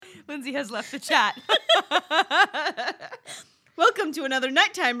Lindsay has left the chat. Welcome to another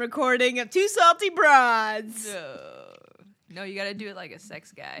nighttime recording of Two Salty Broads. No, you gotta do it like a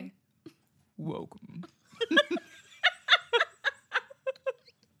sex guy. Welcome.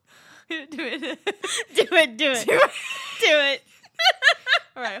 Do it. Do it.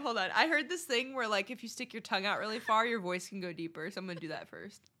 All right, hold on. I heard this thing where, like, if you stick your tongue out really far, your voice can go deeper. So I'm gonna do that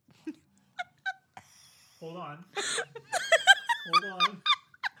first. Hold on.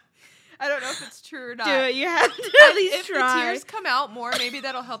 I don't know if it's true or not. Do it. You have to at least if try. the tears come out more, maybe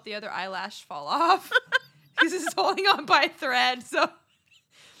that'll help the other eyelash fall off. Because it's holding on by a thread. So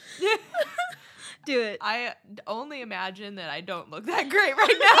Do it. I only imagine that I don't look that great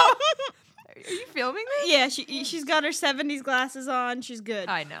right now. Are you filming this? Yeah, she's got her 70s glasses on. She's good.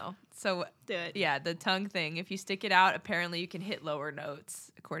 I know. So Do it. yeah, the tongue thing. If you stick it out, apparently you can hit lower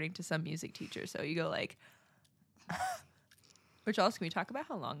notes, according to some music teacher. So you go like, which also, can we talk about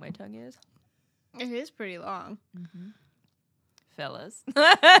how long my tongue is? It is pretty long. Fellas.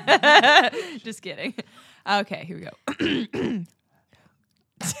 Just kidding. Okay, here we go.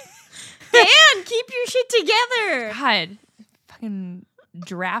 Dan, keep your shit together. God, fucking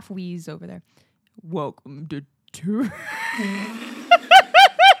giraffe wheeze over there. Welcome to Two.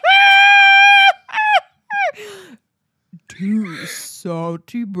 Two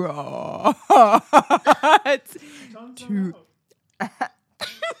salty broads. Two.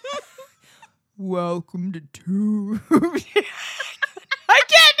 Welcome to Two. I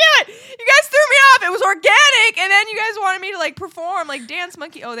can't do it. You guys threw me off. It was organic, and then you guys wanted me to like perform, like dance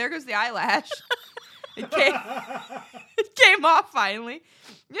monkey. Oh, there goes the eyelash. It came off finally.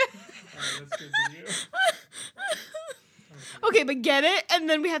 That's good for you. Okay, but get it, and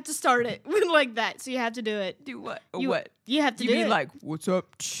then we have to start it like that. So you have to do it. Do what? You have to You do mean it. like, what's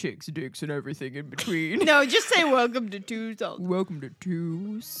up, chicks, dicks, and everything in between? No, just say welcome to Two Salty. Welcome to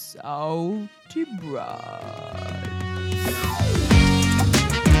Two Salty Broads.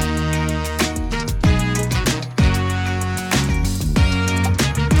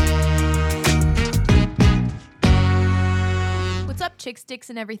 What's up, chicks, dicks,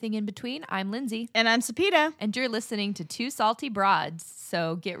 and everything in between? I'm Lindsay, And I'm Sapita. and you're listening to Two Salty Broads.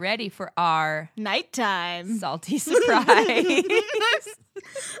 So get ready for our Nighttime. salty surprise.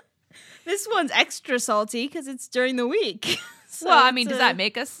 This one's extra salty because it's during the week. So Well, I mean, it's does that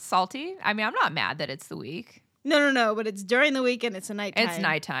make us salty? I mean, I'm not mad that it's the week. No, but it's during the week and it's a nighttime. It's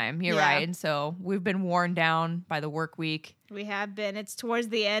nighttime. You're Yeah. right. And so we've been worn down by the work week. We have been. It's towards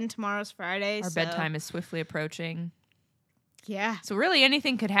the end. Tomorrow's Friday. Our bedtime is swiftly approaching. Yeah. So really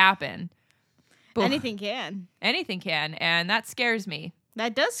anything could happen. But Anything can. Anything can. And that scares me.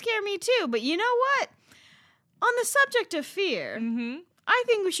 That does scare me too. But you know what? On the subject of fear, Mm-hmm. I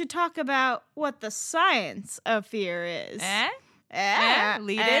think we should talk about what the science of fear is.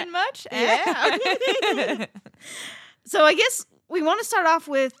 Lead in much? Yeah. So I guess we want to start off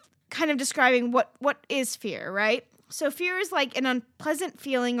with kind of describing what is fear, right? So fear is like an unpleasant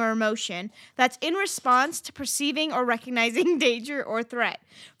feeling or emotion that's in response to perceiving or recognizing danger or threat.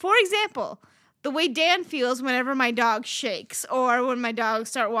 For example, the way Dan feels whenever my dog shakes or when my dogs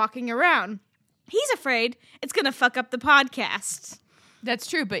start walking around. He's afraid it's going to fuck up the podcast. That's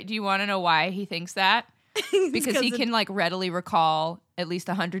true. But do you want to know why he thinks that? Because he can like readily recall at least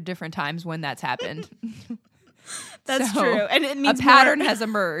 100 different times when that's happened. That's So, true. And it means a pattern more, has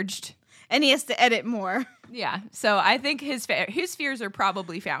emerged. and he has to edit more. Yeah. So I think his fears are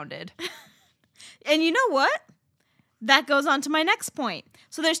probably founded. And you know what? That goes on to my next point.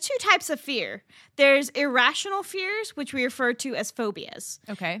 So there's two types of fear. There's irrational fears, which we refer to as phobias.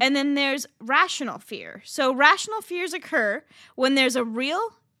 Okay. And then there's rational fear. So rational fears occur when there's a real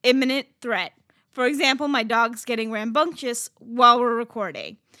imminent threat. For example, my dog's getting rambunctious while we're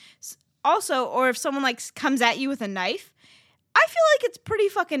recording. Also, or if someone like comes at you with a knife, I feel like it's pretty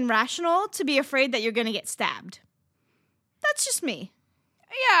fucking rational to be afraid that you're going to get stabbed. That's just me.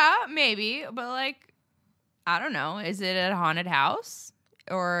 Yeah, maybe. But like, I don't know. Is it a haunted house?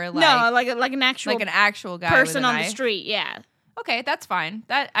 Or like, No, like an actual like an actual guy person with a on the knife? street, yeah. Okay, that's fine.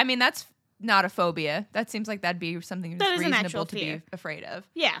 That's not a phobia. That seems like that'd be something that's That is an actual reasonable to be fear. afraid of.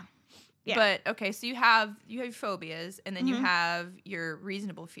 Yeah. Yeah. But okay, so you have phobias, and then you Mhm. have your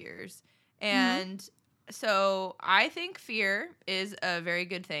reasonable fears, and so I think fear is a very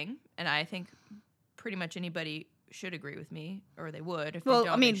good thing, and I think pretty much anybody should agree with me, or they would. If they Well,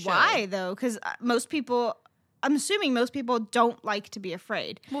 don't, I mean, they should. why though? Because most people, I'm assuming most people don't like to be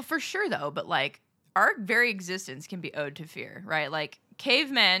afraid. Well, for sure though, but like our very existence can be owed to fear, right? Like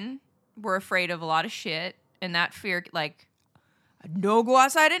cavemen were afraid of a lot of shit, and that fear, like, don't go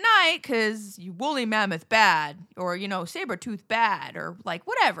outside at night because you woolly mammoth bad, or, saber tooth bad, or like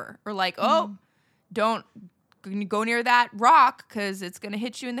whatever. Or like, don't go near that rock because it's going to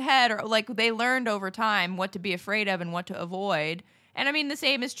hit you in the head. Or like they learned over time what to be afraid of and what to avoid. And I mean, the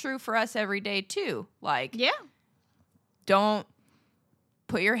same is true for us every day too. Like, don't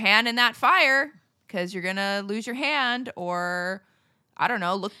put your hand in that fire because you're going to lose your hand, or I don't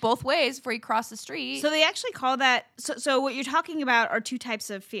know, look both ways before you cross the street. So they actually call that, so what you're talking about are two types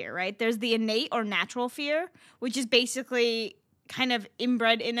of fear, right? There's the innate or natural fear, which is basically kind of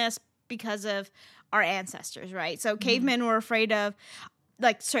inbred in us because of our ancestors, right? So cavemen were afraid of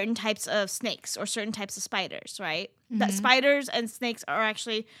like certain types of snakes or certain types of spiders, right? That spiders and snakes are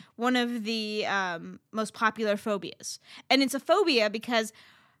actually one of the most popular phobias. And it's a phobia because,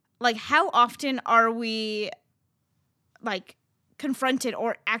 like, how often are we, like, confronted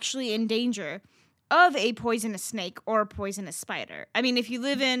or actually in danger of a poisonous snake or a poisonous spider? I mean, if you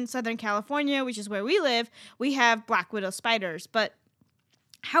live in Southern California, which is where we live, we have black widow spiders, but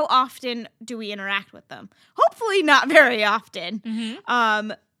how often do we interact with them? Hopefully not very often.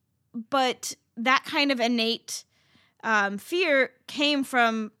 But that kind of innate fear came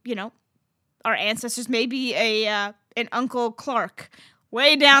from, our ancestors. Maybe an Uncle Clark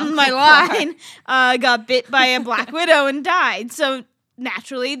way down my line got bit by a black widow and died. So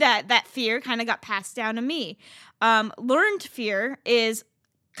naturally that fear kind of got passed down to me. Learned fear is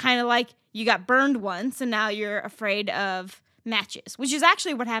kind of like you got burned once and now you're afraid of matches, which is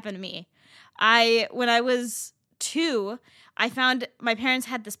actually what happened to me. When I was 2, I found my parents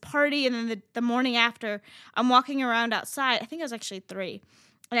had this party, and then the morning after, I'm walking around outside. I think I was actually 3,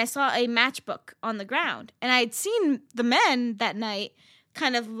 and I saw a matchbook on the ground, and I had seen the men that night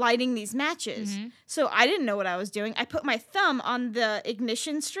kind of lighting these matches. So I didn't know what I was doing. I put my thumb on the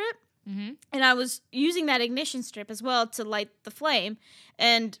ignition strip, and I was using that ignition strip as well to light the flame,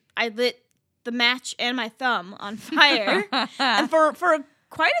 and I lit the match and my thumb on fire. And for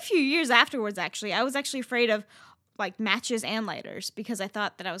quite a few years afterwards, actually, I was actually afraid of like matches and lighters because I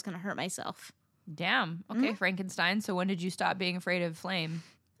thought that I was going to hurt myself. Damn. Okay, Frankenstein. So when did you stop being afraid of flame?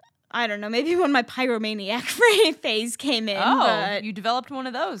 I don't know. Maybe when my pyromaniac phase came in. Oh, but you developed one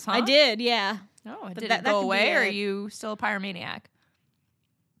of those, huh? I did, yeah. Oh, But did that it go could be away, or are it. you still a pyromaniac?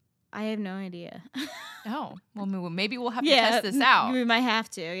 I have no idea. Oh, well, maybe we'll have to test this out. We might have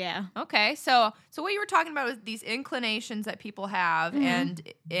to, yeah. Okay, so what you were talking about was these inclinations that people have, and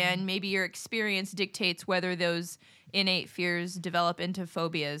maybe your experience dictates whether those innate fears develop into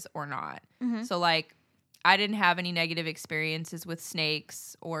phobias or not. So, like, I didn't have any negative experiences with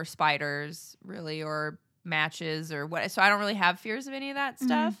snakes or spiders, really, or matches or what. So I don't really have fears of any of that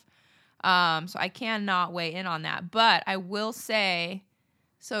stuff. So I cannot weigh in on that. But I will say,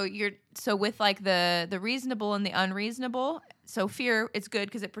 so with like the reasonable and the unreasonable. So fear, it's good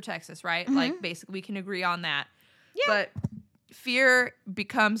because it protects us, right? Like basically we can agree on that. Yeah. But fear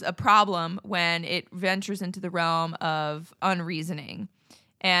becomes a problem when it ventures into the realm of unreasoning.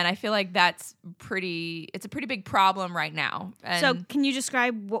 And I feel like it's a pretty big problem right now. And so can you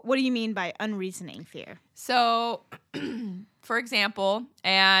describe, what do you mean by unreasoning fear? So, for example,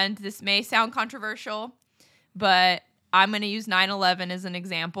 and this may sound controversial, but I'm going to use 9/11 as an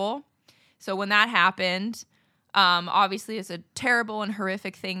example. So when that happened, obviously it's a terrible and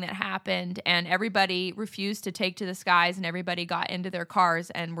horrific thing that happened, and everybody refused to take to the skies, and everybody got into their cars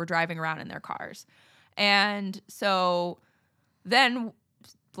and were driving around in their cars. And so then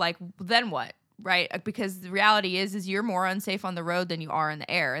what, right? Because the reality is you're more unsafe on the road than you are in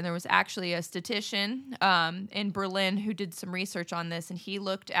the air. And there was actually a statistician in Berlin who did some research on this, and he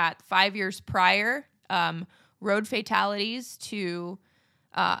looked at 5 years prior road fatalities to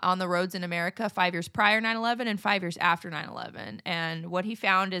on the roads in America, 5 years prior 9/11 and 5 years after 9/11. And what he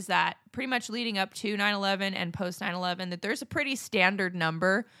found is that pretty much leading up to 9/11 and post 9/11, that there's a pretty standard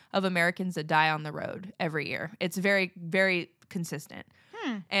number of Americans that die on the road every year. It's very, very consistent.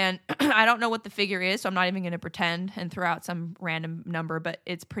 And I don't know what the figure is, so I'm not even going to pretend and throw out some random number, but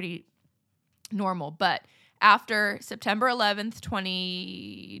it's pretty normal. But after September 11th,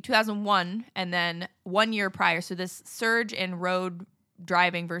 2001, and then 1 year prior, so this surge in road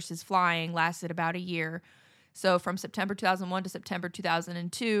driving versus flying lasted about a year. So from September 2001 to September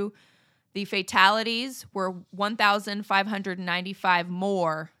 2002, the fatalities were 1,595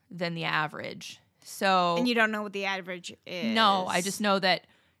 more than the average. So, and you don't know what the average is? No, I just know that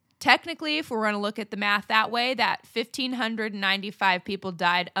technically, if we're going to look at the math that way, that 1,595 people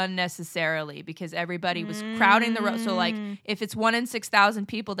died unnecessarily because everybody was crowding the road. So, like, if it's 1 in 6,000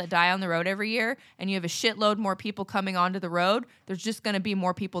 people that die on the road every year and you have a shitload more people coming onto the road, there's just going to be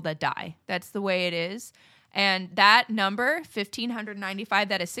more people that die. That's the way it is. And that number, 1,595,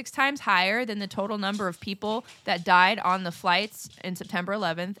 that is 6 times higher than the total number of people that died on the flights in September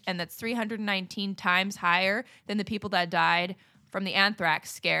 11th. And that's 319 times higher than the people that died from the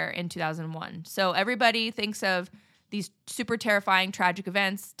anthrax scare in 2001. So everybody thinks of these super terrifying, tragic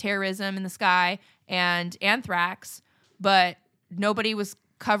events, terrorism in the sky, and anthrax, but nobody was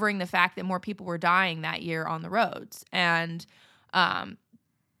covering the fact that more people were dying that year on the roads. And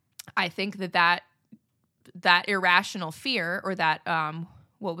I think that irrational fear, or that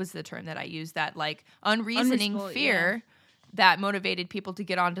what was the term that I used, that like unreasoning Unreasonable, fear that motivated people to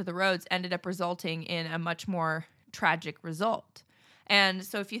get onto the roads ended up resulting in a much more tragic result. And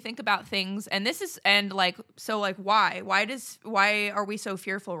so if you think about things, and this is, and like, so like, why are we so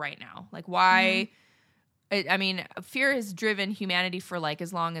fearful right now? Like, why? I mean, fear has driven humanity for like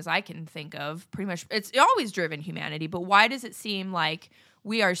as long as I can think of. Pretty much, it's always driven humanity. But why does it seem like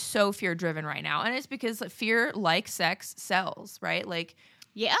we are so fear driven right now? And it's because fear, like sex, sells, right? Like,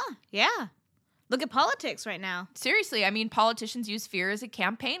 Yeah. Look at politics right now. seriously, I mean, politicians use fear as a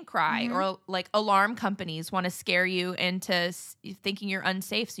campaign cry, or like alarm companies want to scare you into thinking you're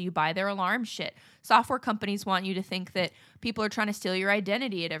unsafe, so you buy their alarm shit. Software companies want you to think that people are trying to steal your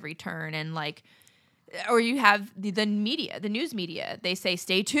identity at every turn, and like, or you have the media, the news media. They say,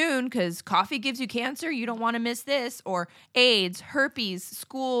 stay tuned because coffee gives you cancer. You don't want to miss this. Or AIDS, herpes,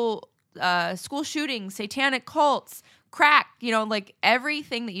 school shootings, satanic cults, crack, like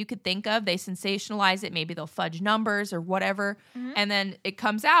everything that you could think of, they sensationalize it. Maybe they'll fudge numbers or whatever. And then it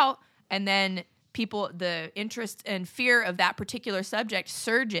comes out, and then the interest and fear of that particular subject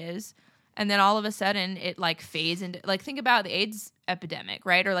surges. And then all of a sudden it like fades into, like, think about the AIDS epidemic,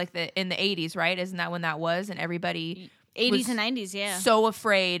 right? Or like in the 80s, right? Isn't that when that was? And everybody 80s and 90s, yeah. so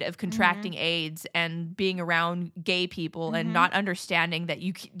afraid of contracting AIDS and being around gay people and not understanding that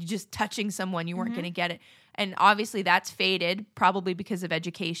you just touching someone, you weren't going to get it. And obviously that's faded, probably because of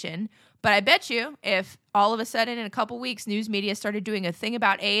education. But I bet you if all of a sudden in a couple weeks news media started doing a thing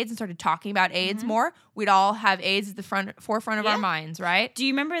about AIDS and started talking about AIDS more, we'd all have AIDS at the forefront of our minds, right? Do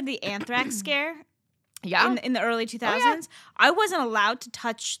you remember the anthrax scare? Yeah. In the early 2000s? I wasn't allowed to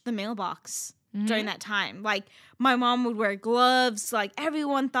touch the mailbox during that time. Like, my mom would wear gloves. Like,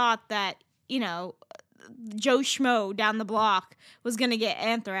 everyone thought that, Joe Schmo down the block was going to get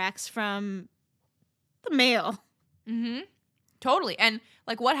anthrax from the mail. Totally. And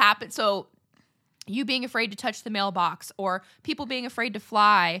like, what happened? So you being afraid to touch the mailbox, or people being afraid to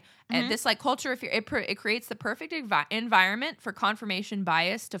fly, and this like culture of fear, it creates the perfect environment for confirmation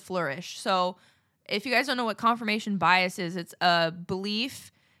bias to flourish. So if you guys don't know what confirmation bias is, it's a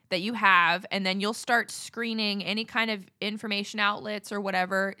belief that you have, and then you'll start screening any kind of information outlets or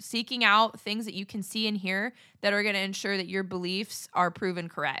whatever, seeking out things that you can see and hear that are going to ensure that your beliefs are proven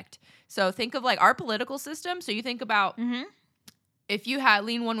correct. So think of like our political system. So you think about if you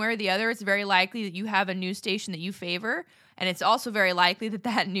lean one way or the other, it's very likely that you have a news station that you favor. And it's also very likely that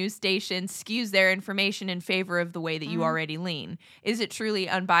that news station skews their information in favor of the way that you already lean. Is it truly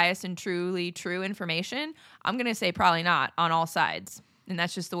unbiased and truly true information? I'm going to say probably not on all sides. And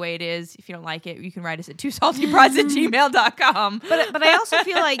that's just the way it is. If you don't like it, you can write us at twosaltyprods@gmail.com. But I also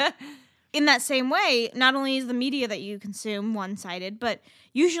feel like in that same way, not only is the media that you consume one-sided, but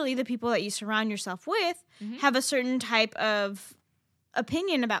usually the people that you surround yourself with have a certain type of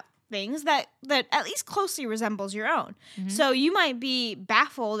opinion about things that at least closely resembles your own. So you might be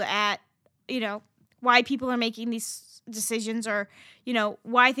baffled at, why people are making these decisions, or,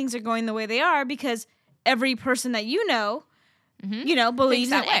 why things are going the way they are, because every person that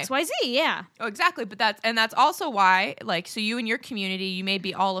believes in XYZ, yeah. Oh, exactly. But that's also why, like, so you and your community, you may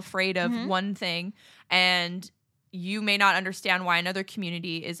be all afraid of one thing, and you may not understand why another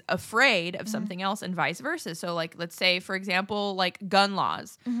community is afraid of something else, and vice versa. So, like, let's say, for example, like gun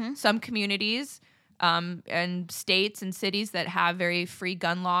laws. Some communities and states and cities that have very free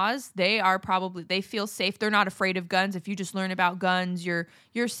gun laws, they feel safe. They're not afraid of guns. If you just learn about guns, you're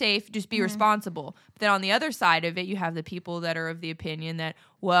safe. Just be responsible. But then on the other side of it, you have the people that are of the opinion that,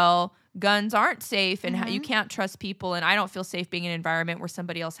 well, guns aren't safe, and you can't trust people, and I don't feel safe being in an environment where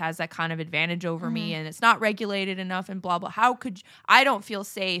somebody else has that kind of advantage over me, and it's not regulated enough, and blah, blah. I don't feel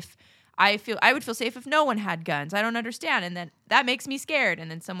safe. I would feel safe if no one had guns. I don't understand. And then that makes me scared. And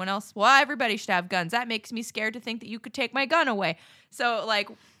then someone else, well, everybody should have guns. That makes me scared to think that you could take my gun away. So, like,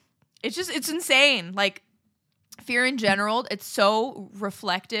 it's insane. Like, fear in general, it's so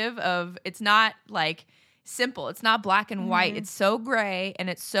reflective of, it's not like simple. It's not black and white. It's so gray, and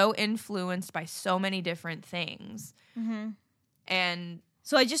it's so influenced by so many different things. And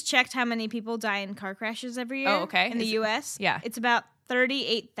so I just checked how many people die in car crashes every year. Oh, okay. In the U.S. Yeah. It's about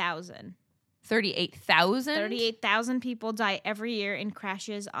 38,000. 38,000? 38,000 people die every year in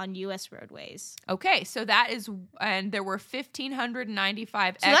crashes on U.S. roadways. Okay, so that is, and there were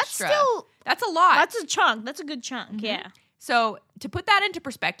 1,595 So extra. that's a lot. That's a chunk. That's a good chunk, yeah. So to put that into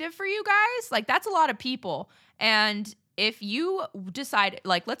perspective for you guys, like that's a lot of people. And if you decide,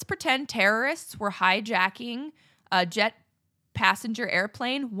 like, let's pretend terrorists were hijacking a jet passenger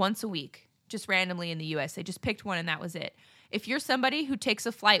airplane once a week, just randomly in the U.S. They just picked one and that was it. If you're somebody who takes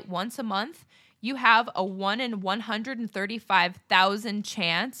a flight once a month, you have a 1 in 135,000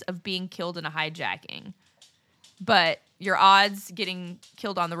 chance of being killed in a hijacking. But your odds getting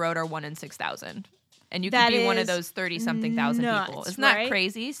killed on the road are 1 in 6,000. And you could be one of those 30-something thousand people. Isn't that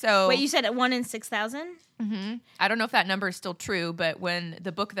crazy? So wait, you said 1 in 6,000? Mm-hmm. I don't know if that number is still true, but when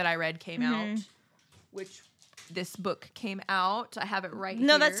the book that I read came out, which this book came out, I have it right here.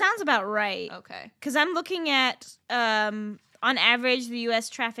 No, that sounds about right. Okay. Because I'm looking at, on average, the U.S.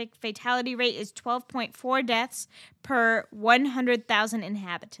 traffic fatality rate is 12.4 deaths per 100,000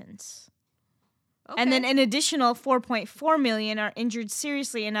 inhabitants. Okay. And then an additional 4.4 million are injured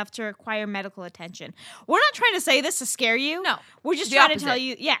seriously enough to require medical attention. We're not trying to say this to scare you. No. We're just The trying opposite. to tell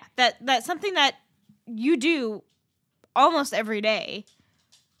you, that's something that you do almost every day.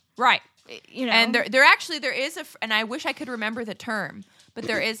 Right. You know. And there is and I wish I could remember the term, but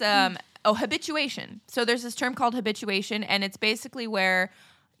there is habituation. So there's this term called habituation, and it's basically where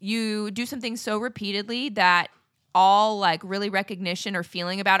you do something so repeatedly that all like really recognition or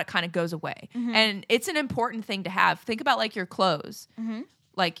feeling about it kind of goes away. And it's an important thing to have. Think about like your clothes.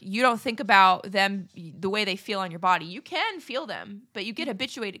 Like you don't think about them the way they feel on your body. You can feel them, but you get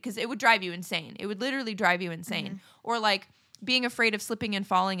habituated because it would drive you insane. It would literally drive you insane. Or like being afraid of slipping and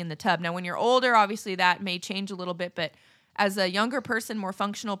falling in the tub. Now, when you're older, obviously that may change a little bit, but as a younger person, more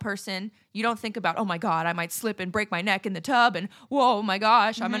functional person, you don't think about, oh my God, I might slip and break my neck in the tub, and whoa, my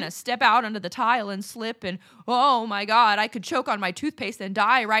gosh, I'm going to step out onto the tile and slip, and oh my God, I could choke on my toothpaste and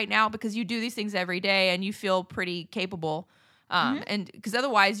die right now, because you do these things every day and you feel pretty capable. And because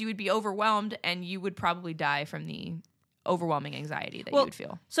otherwise you would be overwhelmed and you would probably die from the overwhelming anxiety that you would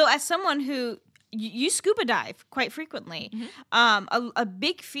feel. So as someone who, you scuba dive quite frequently, a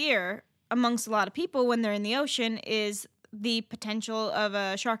big fear amongst a lot of people when they're in the ocean is the potential of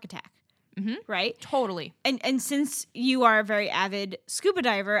a shark attack, right? Totally. And since you are a very avid scuba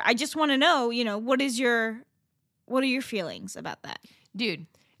diver, I just want to know, what are your feelings about that? Dude,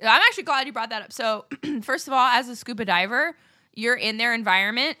 I'm actually glad you brought that up. So first of all, as a scuba diver, you're in their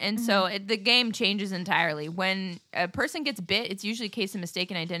environment, and so the game changes entirely. When a person gets bit, it's usually a case of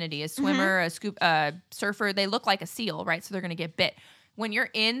mistaken identity. A swimmer, a surfer, they look like a seal, right? So they're going to get bit. When you're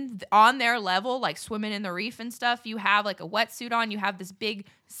on their level, like swimming in the reef and stuff, you have like a wetsuit on, you have this big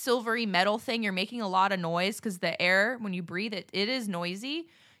silvery metal thing, you're making a lot of noise because the air, when you breathe, it is noisy.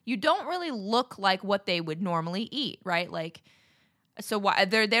 You don't really look like what they would normally eat, right? Like, so why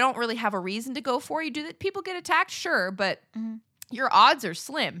they don't really have a reason to go for you. Do that? People get attacked, sure, but your odds are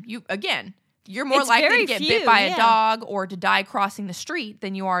slim. You're more It's likely very to get few, bit by a dog or to die crossing the street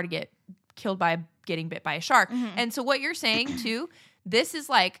than you are to get killed by getting bit by a shark. And so what you're saying too, this is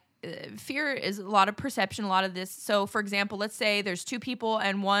like fear is a lot of perception, a lot of this. So for example, let's say there's two people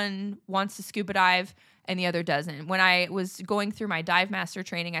and one wants to scuba dive and the other doesn't. When I was going through my dive master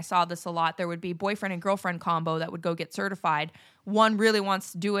training, I saw this a lot. There would be boyfriend and girlfriend combo that would go get certified. One really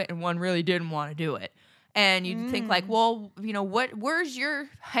wants to do it and one really didn't want to do it. And you'd think like, well, where's your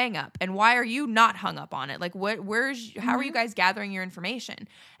hang up and why are you not hung up on it? Like how are you guys gathering your information?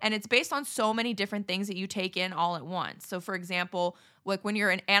 And it's based on so many different things that you take in all at once. So for example, like when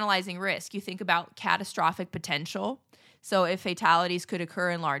you're analyzing risk, you think about catastrophic potential. So if fatalities could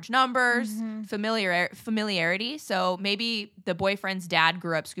occur in large numbers, familiarity. So maybe the boyfriend's dad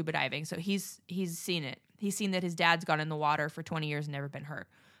grew up scuba diving. So he's seen it. He's seen that his dad's gone in the water for 20 years and never been hurt.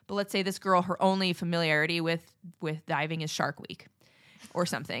 But let's say this girl, her only familiarity with diving is Shark Week or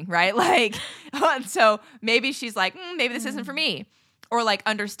something, right? Like, so maybe she's like, maybe this isn't for me. Or like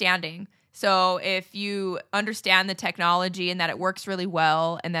understanding. So if you understand the technology and that it works really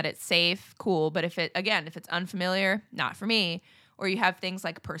well and that it's safe, cool. But if it's unfamiliar, not for me. Or you have things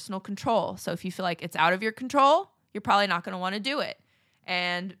like personal control. So if you feel like it's out of your control, you're probably not going to want to do it.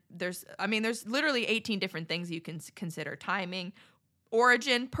 And there's literally 18 different things you can consider: timing,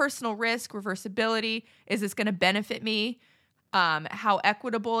 origin, personal risk, reversibility. Is this going to benefit me? How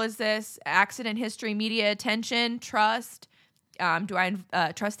equitable is this? Accident history, media attention, trust. Do I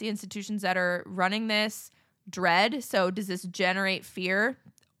trust the institutions that are running this? Dread. So does this generate fear?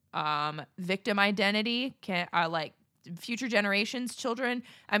 Victim identity. future generations, children.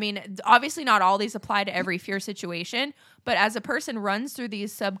 I mean, obviously not all these apply to every fear situation, but as a person runs through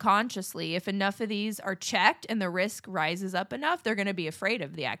these subconsciously, if enough of these are checked and the risk rises up enough, they're going to be afraid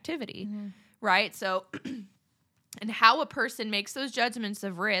of the activity, right? So, and how a person makes those judgments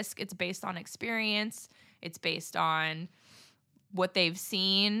of risk, it's based on experience, it's based on what they've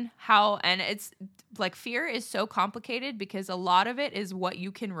seen, and it's like fear is so complicated because a lot of it is what you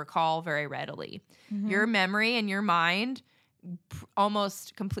can recall very readily. Your memory and your mind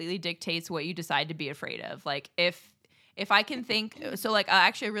almost completely dictates what you decide to be afraid of. Like if I can think, so like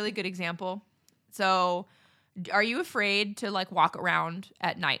actually a really good example. So are you afraid to like walk around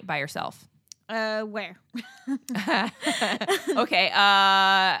at night by yourself? Where? Okay.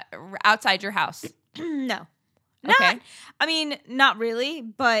 Outside your house. No. Okay. I mean, not really,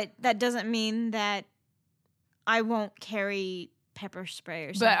 but that doesn't mean that I won't carry pepper spray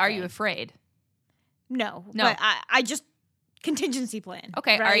or something. But are you afraid? No. No. But I just contingency plan.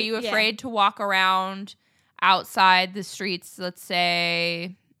 Okay. right? Are you afraid to walk around outside the streets, let's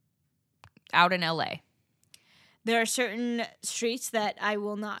say out in LA? There are certain streets that I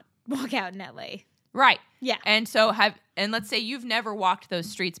will not walk out in LA. Right. Yeah. And so let's say you've never walked those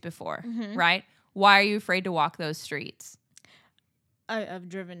streets before, Mm-hmm. right? Why are you afraid to walk those streets? I've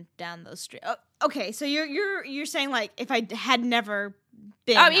driven down those streets. Oh, okay, so you're saying like if I had never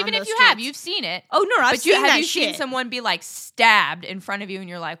been on Even if those you streets. have, you've seen it. Oh no, I've But seen have that you shit. seen someone be like stabbed in front of you and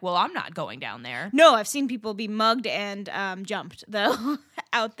you're like, well, I'm not going down there. No, I've seen people be mugged and jumped though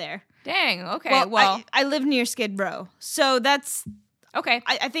out there. Dang. Okay. Well, I live near Skid Row, so that's okay.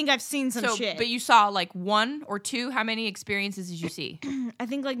 I think I've seen some shit. But you saw like one or two. How many experiences did you see? I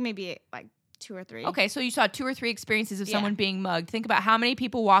think like maybe like 2 or 3. Okay, so you saw 2 or 3 experiences of Yeah. someone being mugged. Think about how many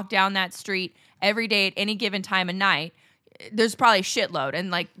people walk down that street every day at any given time of night. There's probably a shitload,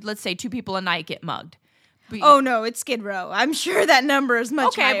 and like let's say 2 people a night get mugged. But Oh no, it's Skid Row. I'm sure that number is much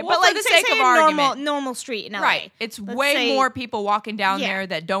Okay, higher. well, but for like the say, sake say of a argument. normal street in LA. right, it's Let's way say- more people walking down Yeah. there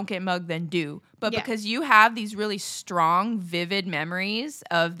that don't get mugged than do. But Yeah. because you have these really strong, vivid memories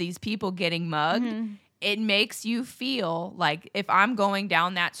of these people getting mugged. Mm-hmm. It makes you feel like if I'm going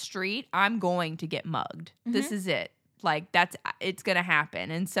down that street, I'm going to get mugged. Mm-hmm. This is it. Like it's going to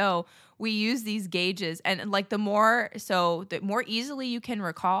happen. And so we use these gauges and like the more easily you can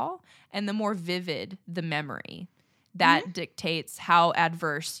recall and the more vivid the memory that Mm-hmm. dictates how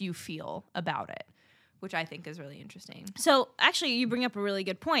adverse you feel about it, which I think is really interesting. So actually, you bring up a really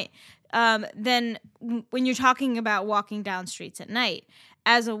good point. Then when you're talking about walking down streets at night,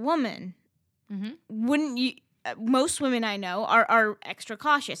 as a woman, wouldn't you? Most women I know are extra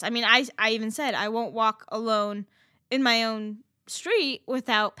cautious. I mean, I even said I won't walk alone in my own street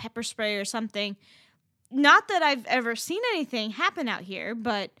without pepper spray or something. Not that I've ever seen anything happen out here,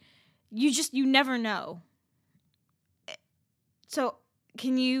 but you never know. So do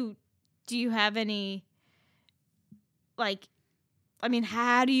you have any, like, I mean,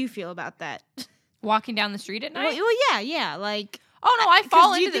 how do you feel about that? Walking down the street at night? Well, yeah, like, Oh no, I 'cause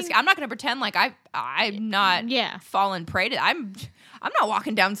fall do you into this. think- I'm not going to pretend like I'm not Yeah. fallen prey to. I'm not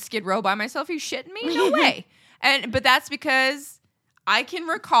walking down Skid Row by myself. Are you shitting me? No way. But that's because I can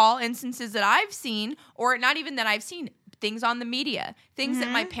recall instances that I've seen, or not even that I've seen, things on the media, things that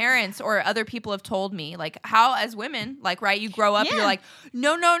my parents or other people have told me, like how as women, like, right, you grow up, Yeah. you're like,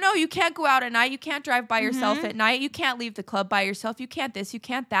 no, you can't go out at night, you can't drive by yourself at night, you can't leave the club by yourself, you can't this, you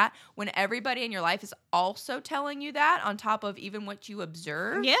can't that, when everybody in your life is also telling you that on top of even what you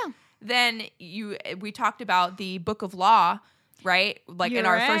observe. Yeah. Then we talked about the Book of Law, right? Like in You're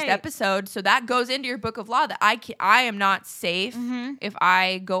our first right. episode. So that goes into your Book of Law that I am not safe if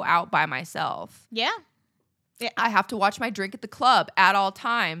I go out by myself. Yeah. I have to watch my drink at the club at all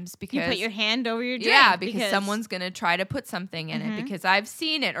times because You put your hand over your drink. yeah, because someone's going to try to put something in it because I've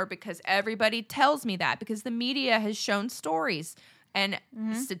seen it or because everybody tells me that because the media has shown stories. And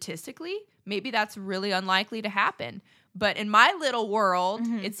statistically, maybe that's really unlikely to happen. But in my little world,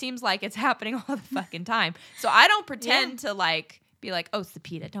 it seems like it's happening all the fucking time. So I don't pretend to like be like, oh,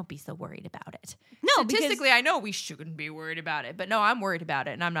 Sapita, don't be so worried about it. No, because- statistically, I know we shouldn't be worried about it. But no, I'm worried about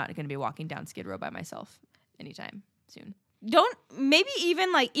it. And I'm not going to be walking down Skid Row by myself anytime soon. Maybe even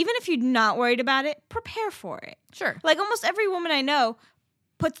if you're not worried about it, prepare for it. Sure. Like almost every woman I know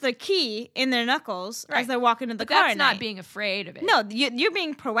puts their key in their knuckles Right. as they're walking to the But car that's at not night. being afraid of it. No, you're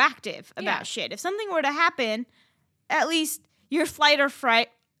being proactive about Yeah. shit. If something were to happen, at least your flight or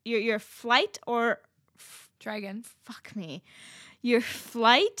your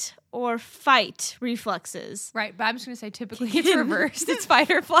flight or fight reflexes. Right, but I'm just going to say typically it's reversed. It's fight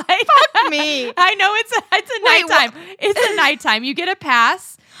or flight. Me. I know it's a Wait, nighttime. It's a nighttime. You get a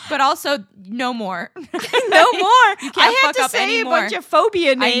pass, but also no more. No more. You can't I had fuck to up say anymore. a bunch of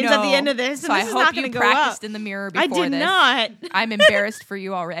phobia I names know. at the end of this, and So this I is hope not going to you go practiced up. in the mirror I before did this. not. I'm embarrassed for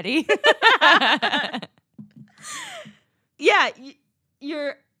you already. Yeah,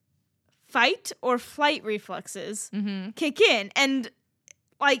 your fight or flight reflexes Mm-hmm. kick in, and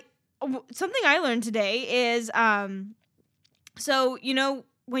like something I learned today is, so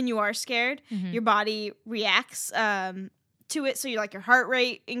when you are scared, Mhm. your body reacts to it. So you're like your heart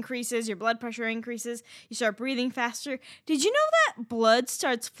rate increases, your blood pressure increases, you start breathing faster. Did you know that blood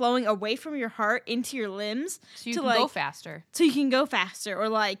starts flowing away from your heart into your limbs So you to, can like, go faster. so you can go faster or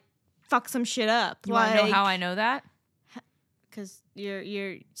like fuck some shit up? You want to know how I know that? Because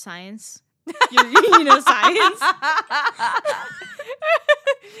you're science. You know science.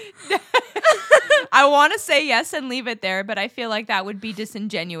 I want to say yes and leave it there, but I feel like that would be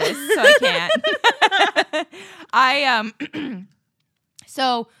disingenuous, so I can't.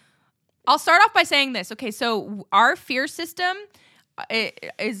 So I'll start off by saying this. Okay, so our fear system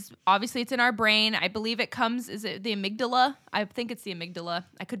is obviously it's in our brain. I believe it comes, is it the amygdala? I think it's the amygdala.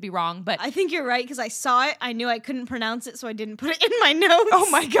 I could be wrong, but I think you're right because I saw it. I knew I couldn't pronounce it, so I didn't put it in my notes. oh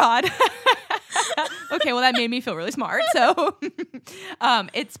my God. Okay, well that made me feel really smart. So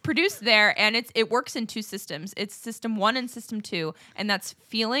it's produced there, and it works in two systems. It's system 1 and system 2, and that's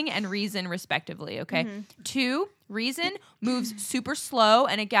feeling and reason respectively, okay? 2, reason, moves super slow,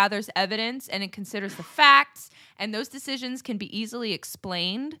 and it gathers evidence, and it considers the facts, and those decisions can be easily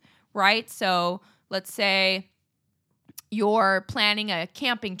explained, right? So let's say you're planning a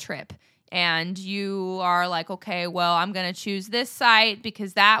camping trip, and you are like, okay, well, I'm going to choose this site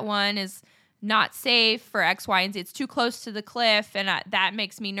because that one is not safe for X, Y, and Z. It's too close to the cliff, and that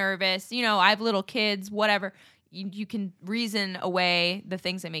makes me nervous. I have little kids, whatever. You can reason away the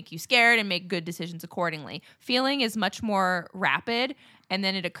things that make you scared and make good decisions accordingly. Feeling is much more rapid, and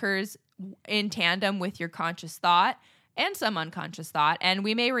then it occurs in tandem with your conscious thought and some unconscious thought. And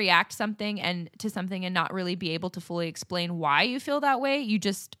we may react to something and not really be able to fully explain why you feel that way. You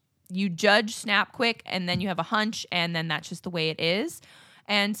judge, snap quick, and then you have a hunch, and then that's just the way it is.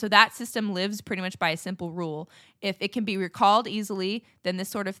 And so that system lives pretty much by a simple rule. If it can be recalled easily, then this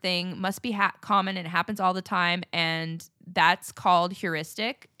sort of thing must be common, and it happens all the time. And that's called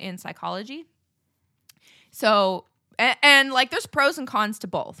heuristic in psychology. So, and like there's pros and cons to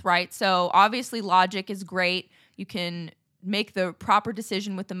both, right? So obviously logic is great. You can make the proper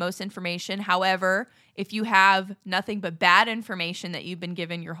decision with the most information. However, if you have nothing but bad information that you've been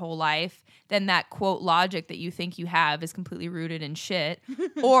given your whole life, then that quote logic that you think you have is completely rooted in shit.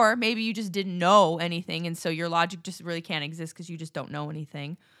 Or maybe you just didn't know anything, and so your logic just really can't exist because you just don't know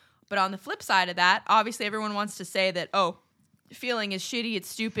anything. But on the flip side of that, obviously everyone wants to say that, oh, feeling is shitty, it's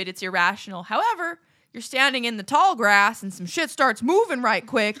stupid, it's irrational. However, you're standing in the tall grass and some shit starts moving right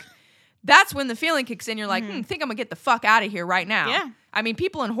quick. That's when the feeling kicks in. You're like, think I'm going to get the fuck out of here right now. Yeah. I mean,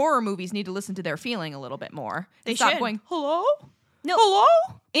 people in horror movies need to listen to their feeling a little bit more. They Stop should. going, hello? No. Hello?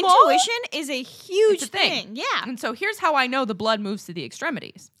 Intuition is a huge It's a thing. Yeah. And so here's how I know the blood moves to the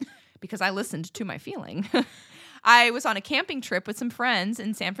extremities. Because I listened to my feeling. I was on a camping trip with some friends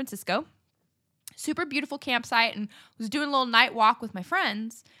in San Francisco. Super beautiful campsite, and was doing a little night walk with my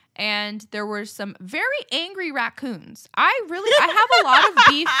friends. And there were some very angry raccoons. I have a lot of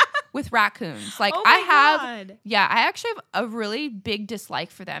beef with raccoons. Like Oh my God. I actually have a really big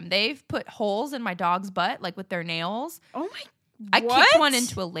dislike for them. They've put holes in my dog's butt, like with their nails. Oh my. I What? kicked one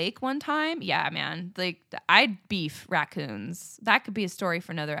into a lake one time. Yeah, man. Like I'd beef raccoons. That could be a story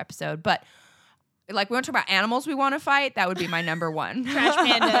for another episode. But like we want to talk about animals we want to fight, that would be my number one. Trash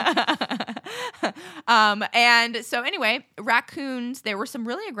panda. And so anyway, raccoons, there were some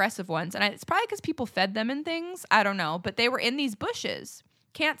really aggressive ones. And it's probably because people fed them and things. I don't know. But they were in these bushes.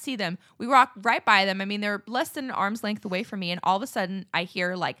 Can't see them. We walked right by them. I mean, they're less than an arm's length away from me. And all of a sudden, I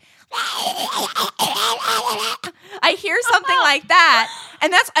hear like... I hear something like that.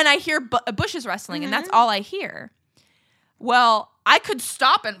 And I hear bushes rustling. And that's all I hear. Well, I could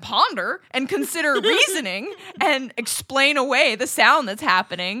stop and ponder and consider reasoning and explain away the sound that's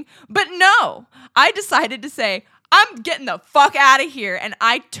happening. But no, I decided to say, I'm getting the fuck out of here. And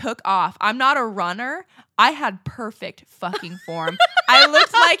I took off. I'm not a runner. I had perfect fucking form. I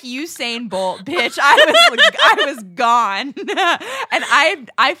looked like Usain Bolt, bitch. I was gone. And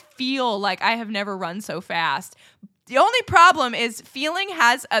I feel like I have never run so fast. The only problem is feeling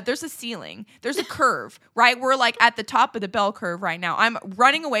has there's a ceiling. There's a curve, right? We're like at the top of the bell curve right now. I'm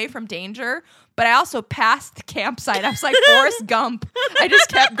running away from danger, but I also passed the campsite. I was like Forrest Gump. I just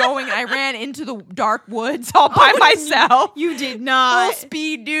kept going and I ran into the dark woods all by myself. You did Full not.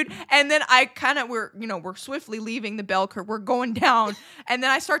 speed, dude. And then I kind of we're swiftly leaving the bell curve. We're going down. And then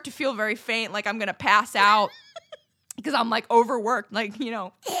I start to feel very faint, like I'm gonna pass out. Because I'm like overworked, like, it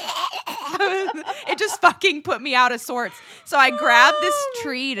just fucking put me out of sorts. So I grabbed this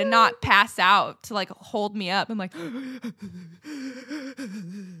tree to not pass out, to like hold me up. I'm like,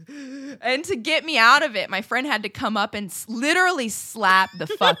 and to get me out of it, my friend had to come up and literally slap the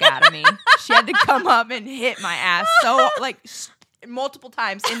fuck out of me. She had to come up and hit my ass so like multiple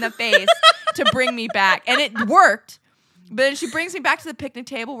times in the face to bring me back. And it worked. But then she brings me back to the picnic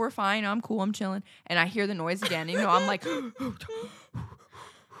table. We're fine. I'm cool. I'm chilling. And I hear the noise again. I'm like,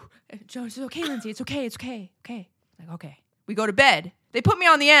 Joe, it's okay, Lindsay. It's okay. It's okay. Okay. Like, okay. We go to bed. They put me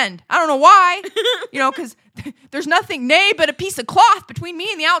on the end. I don't know why. Because there's nothing, nay, but a piece of cloth between me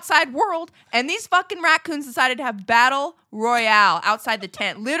and the outside world. And these fucking raccoons decided to have battle royale outside the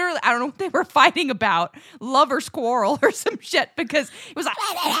tent. Literally, I don't know what they were fighting about. Lover's quarrel or some shit, because it was like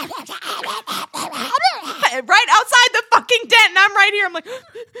right outside the fucking tent. And I'm right here. I'm like,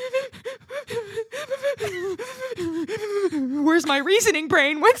 where's my reasoning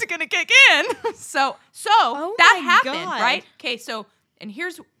brain? When's it going to kick in? So that happened, God. right? Okay, and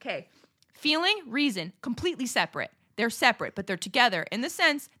here's, feeling, reason, completely separate. They're separate, but they're together in the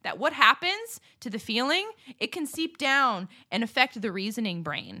sense that what happens to the feeling, it can seep down and affect the reasoning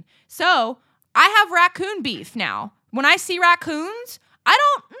brain. So I have raccoon beef now. When I see raccoons, I'm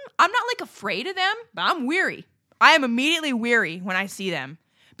not like afraid of them, but I'm weary. I am immediately weary when I see them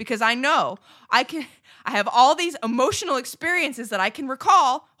because I know I have all these emotional experiences that I can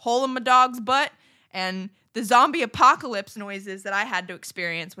recall, hole in my dog's butt and the zombie apocalypse noises that I had to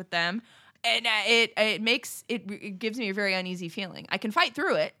experience with them. And it gives me a very uneasy feeling. I can fight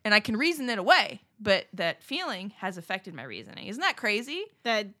through it and I can reason it away, but that feeling has affected my reasoning. Isn't that crazy?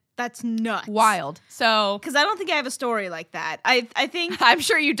 That's nuts. Wild. So, because I don't think I have a story like that. I think I'm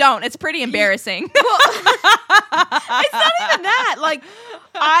sure you don't. It's pretty embarrassing. It's not even that. Like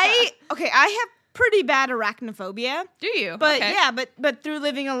I have pretty bad arachnophobia. Do you? But Okay. yeah, but through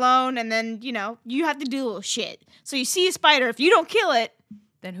living alone, and then you have to do a little shit. So you see a spider, if you don't kill it,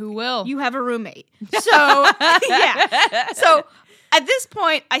 Then who will? you have a roommate. So yeah. So at this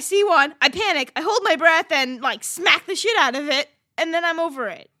point, I see one, I panic, I hold my breath and like smack the shit out of it, and then I'm over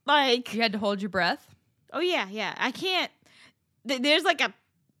it. Like, You had to hold your breath? oh yeah, I can't. There's like a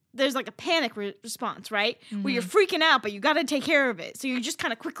panic response, right? Where you're freaking out, but you got to take care of it. So you just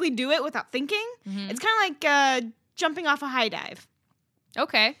kind of quickly do it without thinking. It's kind of like jumping off a high dive.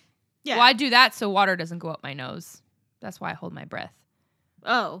 Okay. Yeah. Well, I do that so water doesn't go up my nose. That's why I hold my breath.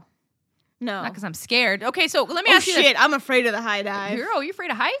 Oh. No. Not because I'm scared. Okay, so let me Oh ask you shit, I'm afraid of the high dive. this. You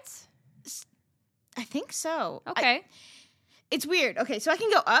afraid of heights? I think so. Okay. It's weird. Okay, so I can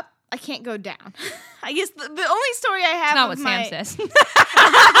go up. I can't go down. I guess the only story I have That's not what of Sam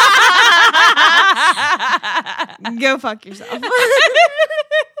says. Go fuck yourself.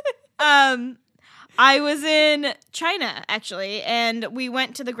 I was in China, actually, and we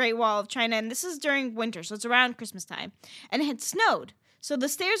went to the Great Wall of China, and this is during winter, so it's around Christmas time, and it had snowed. So the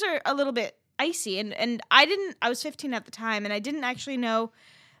stairs are a little bit icy, and I was 15 at the time, and I didn't actually know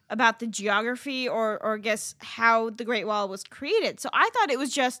about the geography or guess how the Great Wall was created. So I thought it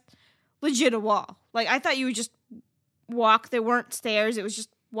was just legit a wall. Like, I thought you would just walk. There weren't stairs. It was just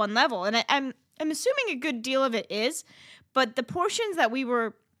one level. And I'm assuming a good deal of it is, but the portions that we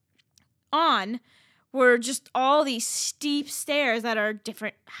were on were just all these steep stairs that are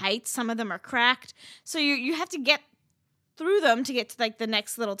different heights. Some of them are cracked. So you have to get through them to get to, like, the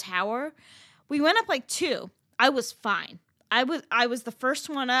next little tower. We went up, like, 2. I was fine. I was the first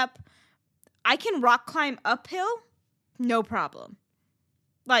one up. I can rock climb uphill, no problem.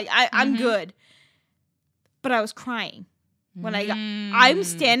 Like, I'm good. But I was crying when I'm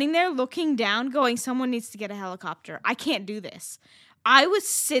standing there looking down going, someone needs to get a helicopter. I can't do this. I was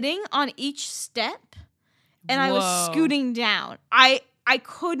sitting on each step and I was scooting down. I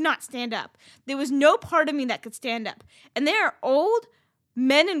could not stand up. There was no part of me that could stand up. And there are old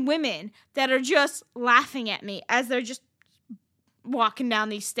men and women that are just laughing at me as they're just walking down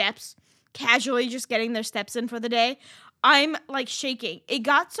these steps, casually just getting their steps in for the day. I'm like shaking. It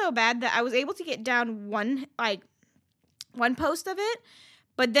got so bad that I was able to get down one post of it,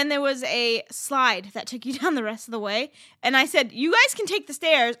 but then there was a slide that took you down the rest of the way. And I said, you guys can take the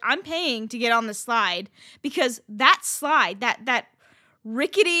stairs. I'm paying to get on the slide, because that slide, that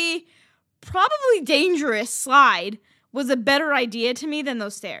rickety probably dangerous slide was a better idea to me than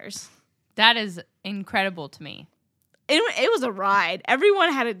those stairs. That is incredible to me. It was a ride.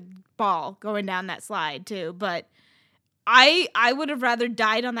 Everyone had a ball going down that slide too, but I would have rather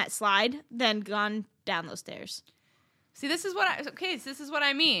died on that slide than gone down those stairs. See, this is what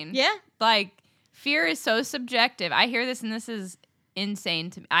I mean. Yeah. Like, fear is so subjective. I hear this and this is insane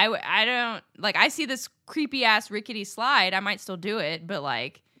to me. I don't, like, I see this creepy ass rickety slide. I might still do it, but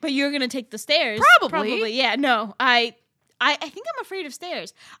like. But you're going to take the stairs. Probably. Yeah, no. I think I'm afraid of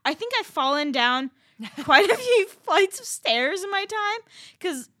stairs. I think I've fallen down quite a few flights of stairs in my time.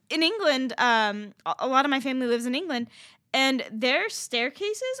 Because in England, a lot of my family lives in England, and their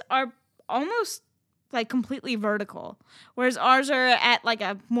staircases are almost like completely vertical, whereas ours are at like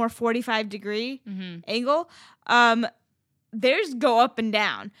a more 45-degree angle. Theirs go up and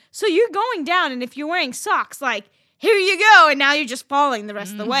down. So you're going down, and if you're wearing socks, like, here you go, and now you're just falling the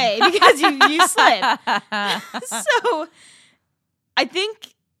rest of the way because you slip. So I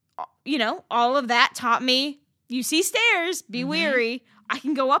think, all of that taught me, you see stairs, be wary. I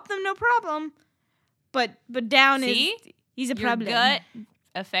can go up them, no problem. But down he's a problem. Your gut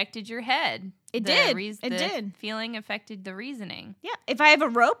affected your head. It did. It did. Feeling affected the reasoning. Yeah. If I have a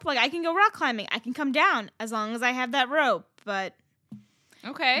rope, like, I can go rock climbing. I can come down as long as I have that rope. But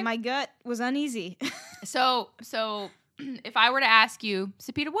okay, my gut was uneasy. So if I were to ask you,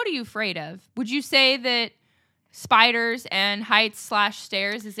 Sapita, what are you afraid of? Would you say that spiders and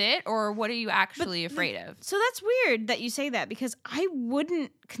heights/stairs is it, or what are you actually afraid of? So that's weird that you say that, because I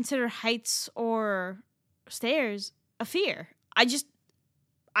wouldn't consider heights or stairs a fear.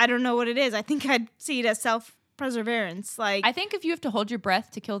 I don't know what it is. I think I'd see it as self-preservance. Like, I think if you have to hold your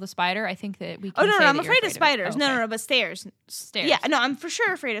breath to kill the spider, I think that we can no, say I'm that afraid you're of spiders. it. No, but stairs. Stairs. Yeah, no, I'm for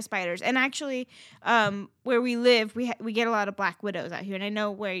sure afraid of spiders. And actually, where we live, we get a lot of black widows out here. And I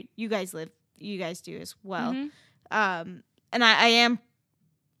know where you guys live, you guys do as well. Mm-hmm. And I am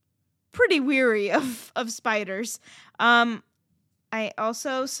pretty weary of spiders. I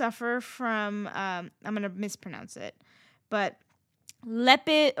also suffer from, I'm going to mispronounce it, but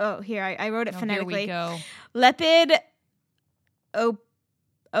lepid. Oh, here, I wrote it phonetically. Here we go. Lepid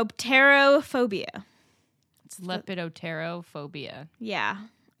opterophobia. Lepidopterophobia. Yeah.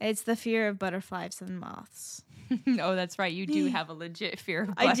 It's the fear of butterflies and moths. Oh, that's right. You do have a legit fear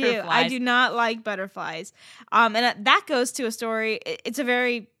of butterflies. I do not like butterflies. And that goes to a story. It's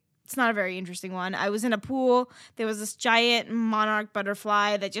not a very interesting one. I was in a pool. There was this giant monarch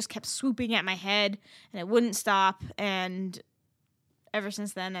butterfly that just kept swooping at my head, and it wouldn't stop. And ever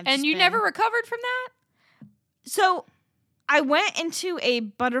since then, And you never recovered from that? So I went into a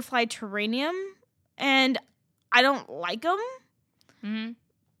butterfly terrarium, and I don't like them. Mm-hmm.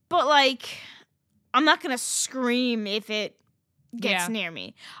 But, like, I'm not going to scream if it gets near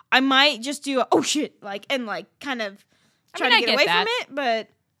me. I might just do oh shit, like, and like kind of try to get away from it, but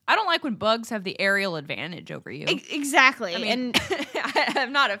I don't like when bugs have the aerial advantage over you. Exactly. I mean, and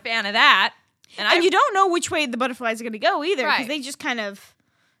I'm not a fan of that. And you don't know which way the butterflies are going to go either, because Right. they just kind of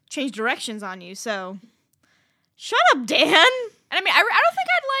change directions on you. So, shut up, Dan. And I mean, I don't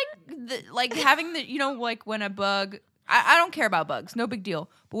think I'd like having the, like when a bug, I don't care about bugs, no big deal.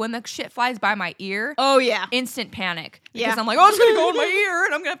 But when the shit flies by my ear, Oh yeah. instant panic. Because Yeah. I'm like, oh, it's going to go in my ear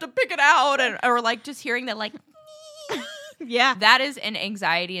and I'm going to have to pick it out. Or like just hearing that like, Yeah. that is an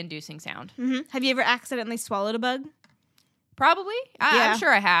anxiety inducing sound. Mm-hmm. Have you ever accidentally swallowed a bug? Probably. Yeah. I'm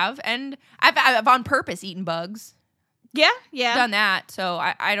sure I have. And I've on purpose eaten bugs. Yeah. Yeah. Done that. So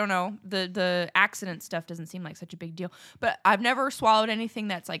I don't know. The accident stuff doesn't seem like such a big deal. But I've never swallowed anything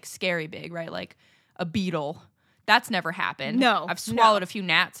that's like scary big, right? Like a beetle. That's never happened. No, I've swallowed a few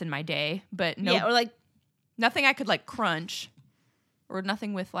gnats in my day, but no, Yeah. Or like, nothing I could like crunch, or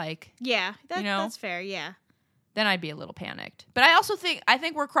nothing with like. yeah. You know? That's fair. Yeah. Then I'd be a little panicked. But I also think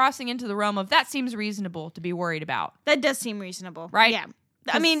we're crossing into the realm of that seems reasonable to be worried about. That does seem reasonable. Right? Yeah.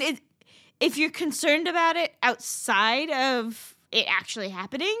 I mean, if you're concerned about it outside of it actually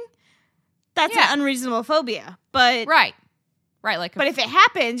happening, that's Yeah. an unreasonable phobia. But Right. Like. But if it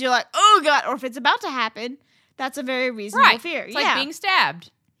happens, you're like, oh god, or if it's about to happen, that's a very reasonable right. fear. It's yeah. like being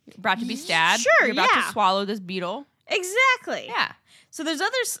stabbed. You're about to be stabbed. Sure, You're about yeah. to swallow this beetle. Exactly. Yeah. So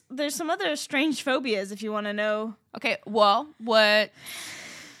there's some other strange phobias if you want to know. Okay, well, what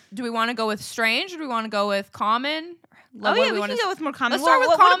do we want to go with? Strange, or do we want to go with common? Oh yeah, we can go with more common. Let's start with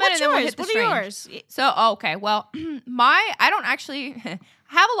What- common, what's and then we'll yours? hit the What are strange. yours? So, okay, well, I don't actually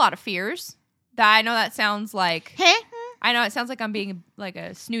have a lot of fears. I know that sounds like I know it sounds like I'm being like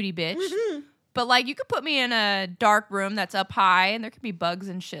a snooty bitch, but like you could put me in a dark room that's up high, and there could be bugs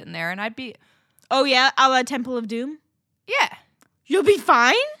and shit in there, and I'd be Oh yeah, a la Temple of Doom. yeah. You'll be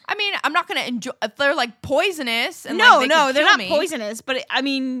fine? I mean, I'm not gonna enjoy if they're like poisonous. And, No, like, they no, could they're kill not me. poisonous. But I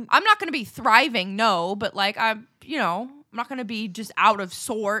mean, I'm not gonna be thriving, no. But like I'm not gonna be just out of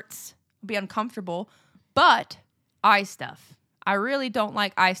sorts, be uncomfortable. But eye stuff. I really don't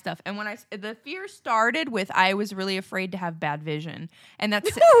like eye stuff. And when the fear started with, I was really afraid to have bad vision, and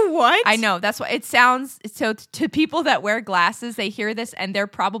that's what? I know that's what it sounds. So to people that wear glasses, they hear this and they're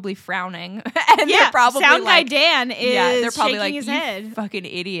probably frowning, and they're probably Sound like, guy Dan is they're probably shaking like, his "You head. fucking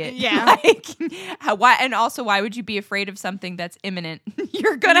idiot." Yeah. Like, why? And also, why would you be afraid of something that's imminent?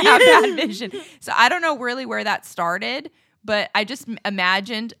 You're gonna have bad vision. So I don't know really where that started, but I just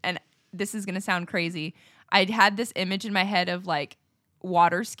imagined, and this is gonna sound crazy. I'd had this image in my head of like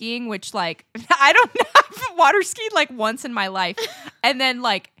water skiing, which like I don't know, I've water skied like once in my life, and then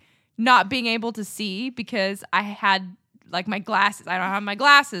like not being able to see because I had like my glasses. I don't have my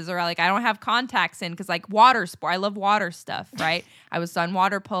glasses, or like I don't have contacts in because like water sport. I love water stuff, right? I was on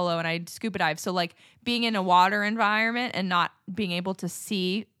water polo and I scuba dive, so like being in a water environment and not being able to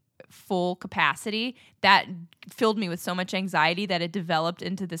see full capacity, that filled me with so much anxiety that it developed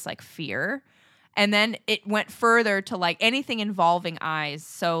into this like fear. And then it went further to like anything involving eyes.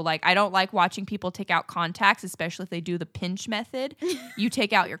 So like I don't like watching people take out contacts, especially if they do the pinch method. You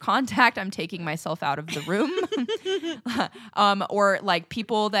take out your contact, I'm taking myself out of the room. Or like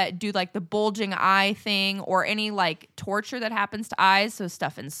people that do like the bulging eye thing, or any like torture that happens to eyes. So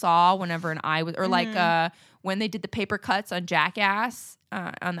stuff in Saw, whenever an eye was, or like when they did the paper cuts on Jackass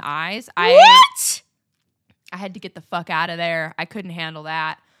on the eyes. What? I had to get the fuck out of there. I couldn't handle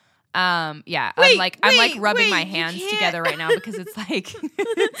that. Yeah, Wait, I'm like wait, rubbing wait, my you hands can't- together right now because it's like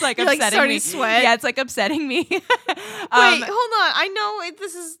it's like You're, like, upsetting starting me. to sweat. Yeah, it's like upsetting me. Wait, hold on. I know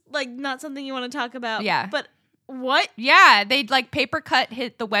this is like not something you want to talk about. Yeah. But what? Yeah, they like paper cut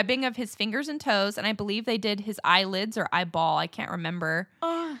the webbing of his fingers and toes, and I believe they did his eyelids or eyeball. I can't remember.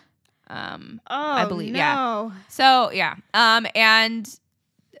 Oh, I believe, no. yeah. So yeah, and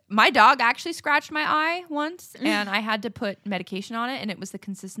my dog actually scratched my eye once, and I had to put medication on it, and it was the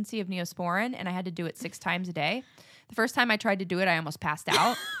consistency of Neosporin, and I had to do it 6 times a day. The first time I tried to do it, I almost passed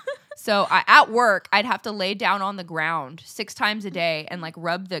out. So at work, I'd have to lay down on the ground 6 times a day and like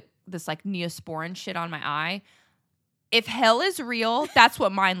rub this like Neosporin shit on my eye. If hell is real, that's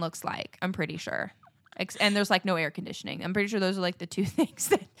what mine looks like. I'm pretty sure. And there's like no air conditioning. I'm pretty sure those are like the 2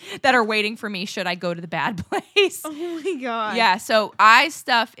 things that are waiting for me should I go to the bad place. Oh my god. Yeah, so eye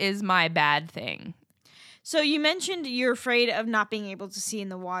stuff is my bad thing. So you mentioned you're afraid of not being able to see in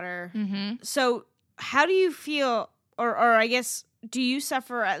the water. Mm-hmm. So how do you feel, or I guess, do you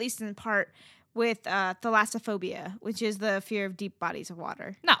suffer, at least in part, with thalassophobia, which is the fear of deep bodies of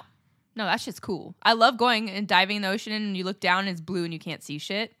water? No, that shit's cool. I love going and diving in the ocean and you look down and it's blue and you can't see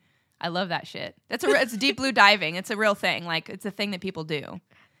shit. I love that shit. It's deep blue diving. It's a real thing. Like, it's a thing that people do.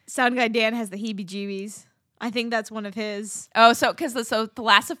 Sound guy Dan has the heebie-jeebies. I think that's one of his. Oh, so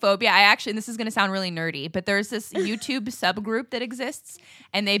thalassophobia, and this is going to sound really nerdy, but there's this YouTube subgroup that exists,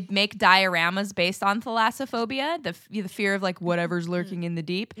 and they make dioramas based on thalassophobia, the fear of like whatever's lurking in the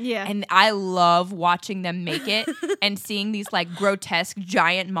deep. Yeah. And I love watching them make it and seeing these like grotesque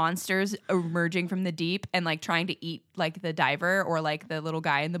giant monsters emerging from the deep and like trying to eat like the diver or like the little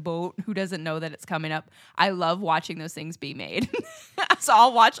guy in the boat who doesn't know that it's coming up. I love watching those things be made. So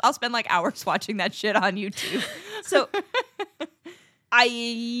I'll spend like hours watching that shit on YouTube. So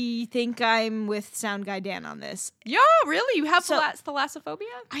I think I'm with Sound Guy Dan on this. Yeah, really? You have So- thalassophobia?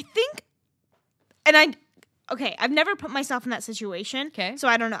 I think, I've never put myself in that situation. Okay. So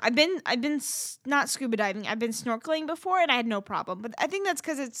I don't know. I've been not scuba diving. I've been snorkeling before, and I had no problem. But I think that's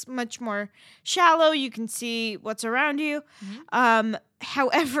because it's much more shallow. You can see what's around you.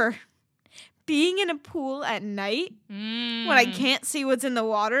 However, being in a pool at night when I can't see what's in the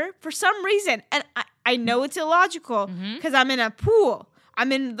water for some reason, and I know it's illogical because I'm in a pool.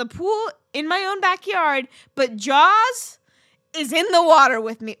 I'm in the pool in my own backyard, but Jaws is in the water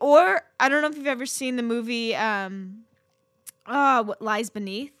with me. Or I don't know if you've ever seen the movie What Lies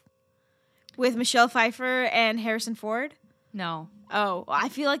Beneath with Michelle Pfeiffer and Harrison Ford. No. Oh, I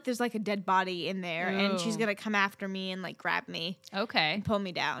feel like there's like a dead body in there, and she's Ew. gonna come after me and like grab me Okay. and pull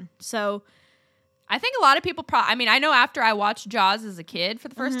me down. So I think a lot of people I know after I watched Jaws as a kid for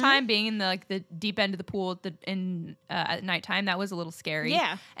the first time, being in the deep end of the pool at nighttime, that was a little scary.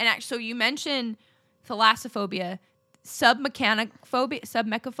 Yeah. And actually, so you mentioned thalassophobia,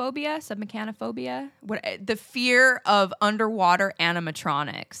 submechanophobia, the fear of underwater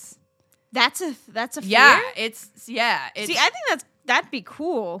animatronics. that's a fear. Yeah, it's See, I think that'd be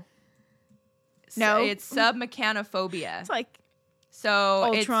cool. No. it's submechanophobia. It's like So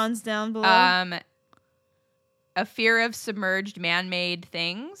Ultron's down below. a fear of submerged man-made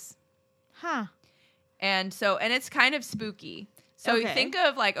things. Huh. And it's kind of spooky. So you Okay. think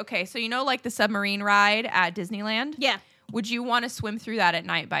of like, okay, so you know like the submarine ride at Disneyland? Yeah, Would you want to swim through that at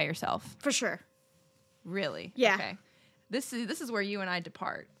night by yourself? for sure. Really? Yeah. Okay. This is where you and I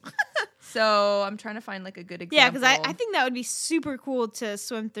depart. So I'm trying to find like a good example. Yeah, because I think that would be super cool to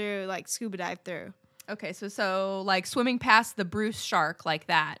swim through, like scuba dive through. Okay, so like swimming past the Bruce shark like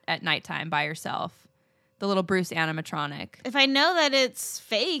that at nighttime by yourself. The little Bruce animatronic. If I know that it's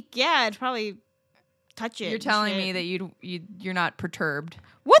fake, yeah, I'd probably touch it. You're and telling shit. me that you're not perturbed.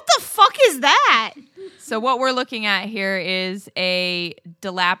 What the fuck is that? So what we're looking at here is a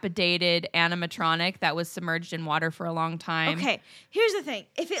dilapidated animatronic that was submerged in water for a long time. Okay, here's the thing.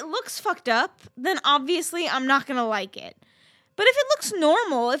 If it looks fucked up, then obviously I'm not gonna like it. But if it looks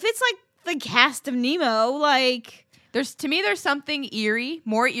normal, if it's like the cast of Nemo, like There's something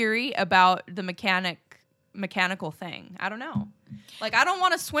more eerie about the mechanical thing. I don't know. Like I don't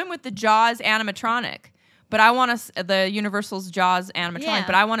want to swim with the Jaws animatronic, but I want the Universal's Jaws animatronic, Yeah.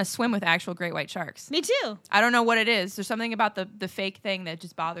 but I want to swim with actual great white sharks. me too. I don't know what it is. There's something about the fake thing that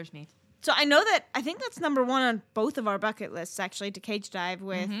just bothers me. So I know that I think that's number 1 on both of our bucket lists, actually, to cage dive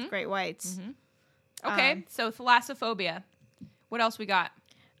with great whites. Okay, so thalassophobia. What else we got?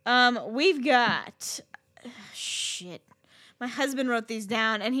 We've got shit. My husband wrote these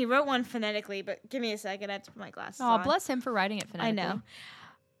down, and he wrote one phonetically. But give me a second. I have to put my glasses Oh, on. bless him for writing it phonetically. I know.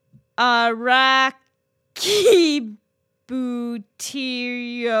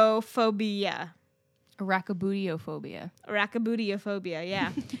 Rachybutyrophobia. Arachibutiophobia. Rachybutyrophobia,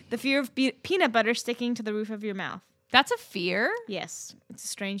 yeah. The fear of peanut butter sticking to the roof of your mouth. That's a fear? Yes, it's a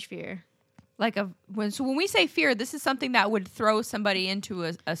strange fear. Like when we say fear, this is something that would throw somebody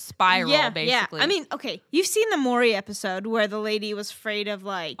into a spiral, basically. Yeah. I mean, okay, you've seen the Maury episode where the lady was afraid of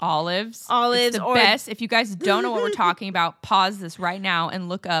like Olives. Olives It's the or- best. If you guys don't know what we're talking about, pause this right now and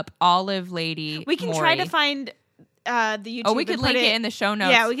look up Olive Lady. we can try to Maury. find the YouTube. Oh, we and could put link it in the show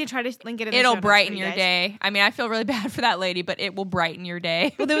notes. Yeah, we can try to link it in the show It'll notes for brighten you your guys. day. I mean, I feel really bad for that lady, but it will brighten your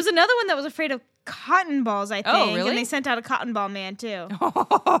day. Well, there was another one that was afraid of cotton balls, I think. Oh, really? And they sent out a cotton ball man, too.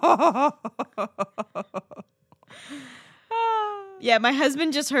 Yeah, my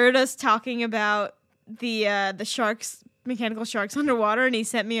husband just heard us talking about the sharks, mechanical sharks underwater, and he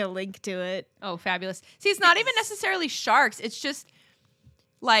sent me a link to it. Oh, fabulous. See, it's not even necessarily sharks. It's just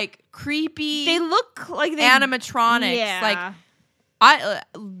like creepy They look like they animatronics. Yeah. Like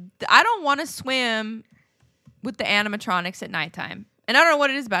I don't want to swim with the animatronics at nighttime. And I don't know what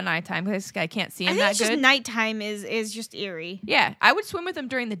it is about nighttime because I can't see I them think that it's good. just nighttime is just eerie. Yeah, I would swim with them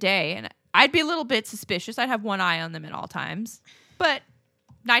during the day, and I'd be a little bit suspicious. I'd have one eye on them at all times. But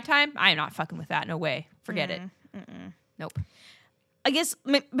nighttime, I am not fucking with that. No way. Forget it. Nope. I guess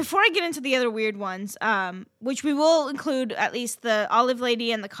before I get into the other weird ones, which we will include at least the olive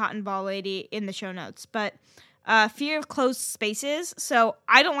lady and the cotton ball lady in the show notes, but fear of closed spaces. So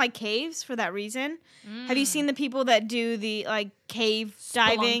I don't like caves for that reason. Have you seen the people that do the like cave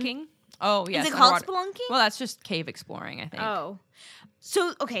diving? Spelunking? Oh, yes. Is it called underwater. spelunking? Well, that's just cave exploring, I think. Oh.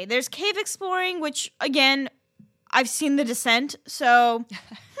 So, okay, there's cave exploring, which, again, I've seen The Descent, so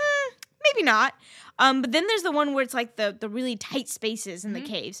maybe not. But then there's the one where it's like the really tight spaces in the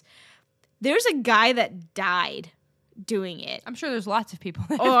caves. There's a guy that died doing it. I'm sure there's lots of people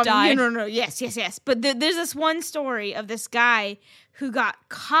that Oh, have died. no. Yes. But there's this one story of this guy who got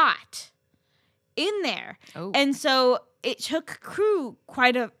caught in there. Oh. And so it took crew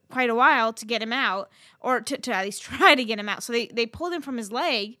quite a while to get him out, or to at least try to get him out. So they pulled him from his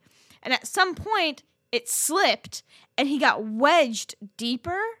leg, and at some point it slipped, and he got wedged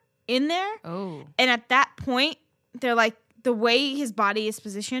deeper in there. Oh. And at that point, they're like, the way his body is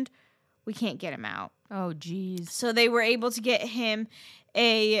positioned, we can't get him out. Oh, geez. So they were able to get him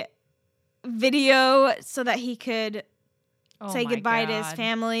a video so that he could Oh say my goodbye to his God.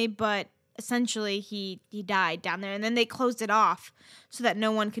 family, but essentially he died down there, and then they closed it off so that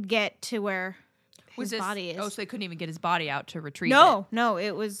no one could get to where his body is. Oh, so they couldn't even get his body out to retrieve no,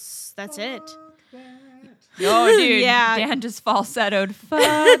 it was that's it. it. Oh, dude. Yeah. Dan just falsettoed. Fuck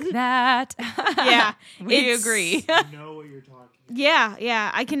that. Yeah, We it's- agree. I know what you're talking about.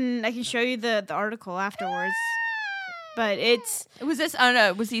 Yeah, I can show you the article afterwards. But it's Was this,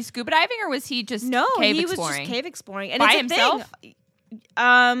 was he scuba diving or was he just cave he exploring? was just cave exploring, and By it's a himself? thing.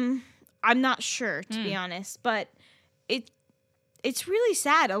 I'm not sure to be honest, but it's really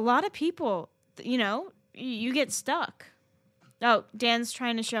sad. A lot of people, you get stuck. Oh, Dan's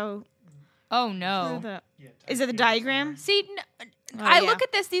trying to show. Oh, no. Yeah, Is it the diagram? See, yeah. I look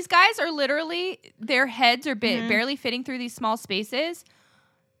at this. These guys are literally, their heads are barely fitting through these small spaces.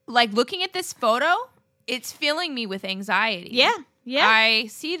 Like, looking at this photo, it's filling me with anxiety. Yeah. Yeah. I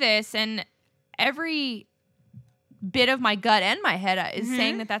see this, and every bit of my gut and my head is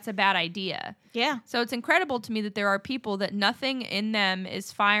saying that that's a bad idea. yeah. So it's incredible to me that there are people that nothing in them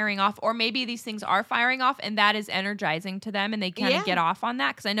is firing off, or maybe these things are firing off and that is energizing to them and they kind of get off on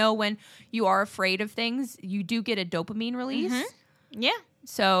that. Because I know when you are afraid of things, you do get a dopamine release. Yeah.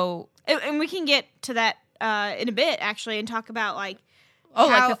 So, And we can get to that in a bit, actually, and talk about like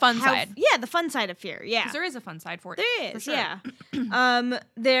like the fun side. Yeah, the fun side of fear. Yeah. Because there is a fun side for it. There for is, sure. yeah.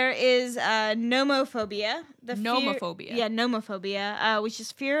 There is nomophobia. Nomophobia. Nomophobia, which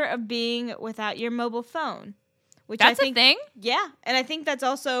is fear of being without your mobile phone. Which That's I think, a thing? Yeah, and I think that's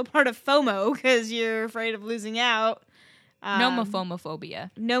also part of FOMO because you're afraid of losing out.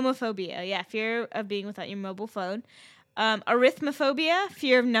 Nomophobia. Nomophobia, yeah, fear of being without your mobile phone. Arithmophobia,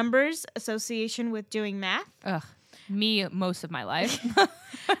 fear of numbers, association with doing math. Ugh. Me most of my life.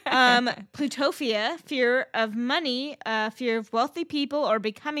 Plutophia, fear of money, fear of wealthy people or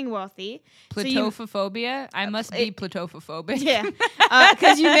becoming wealthy. Plutophobia. I must be plutophobic. Yeah,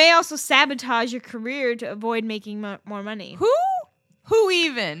 because you may also sabotage your career to avoid making more money. Who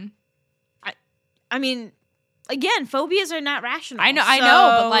even? I mean, again, phobias are not rational. I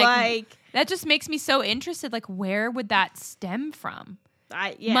know, but like that just makes me so interested. Like, where would that stem from?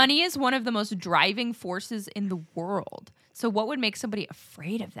 Money is one of the most driving forces in the world. So what would make somebody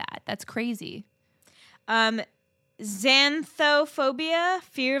afraid of that? That's crazy. Xanthophobia,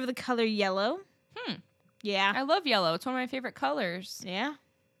 fear of the color yellow. Yeah. I love yellow. It's one of my favorite colors. Yeah.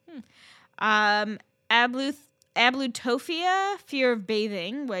 Ablutophia, fear of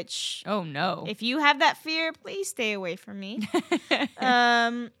bathing, which... Oh, no. If you have that fear, please stay away from me.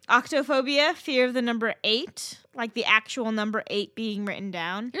 Octophobia, fear of the number 8, like the actual number 8 being written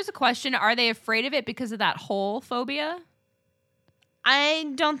down. Here's a question. Are they afraid of it because of that whole phobia? I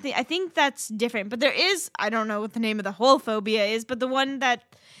think that's different. But there is, I don't know what the name of the whole phobia is, but the one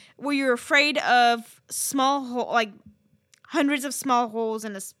where you're afraid of like hundreds of small holes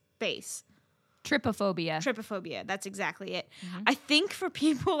in a space. Trypophobia. That's exactly it. I think for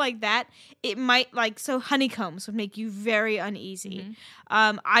people like that, it might so honeycombs would make you very uneasy.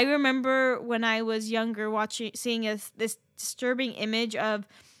 I remember when I was younger seeing this disturbing image of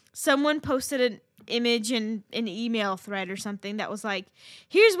someone posted an image in an email thread or something that was like,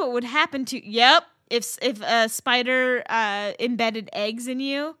 here's what would happen to if a spider embedded eggs in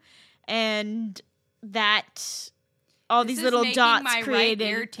you, and that all these little dots my created.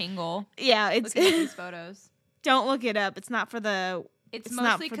 Right ear tingle. Yeah, it's looking at these photos. Don't look it up. It's not for the. It's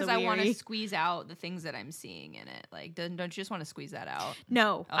mostly because I want to squeeze out the things that I'm seeing in it. Like, don't you just want to squeeze that out?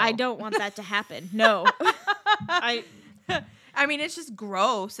 No, I don't want that to happen. No, I mean, it's just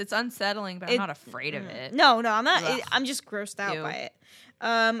gross. It's unsettling, but I'm not afraid of it. No, I'm not. I'm just grossed out by it.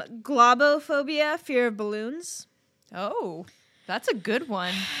 Globophobia, fear of balloons. Oh, that's a good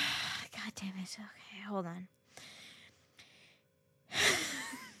one. God damn it. Okay, hold on.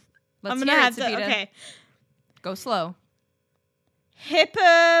 I'm gonna have to. Okay, go slow.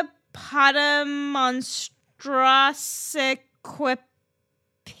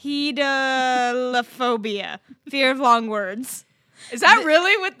 Hippopotamonstrosiquipedalophobia, fear of long words. Is that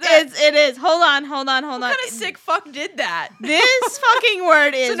really what that? It is. Hold on. What kind of sick fuck did that? This fucking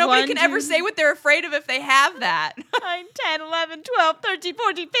word is so nobody can ever say what they're afraid of if they have that. 9, 10, 11, 12, 13,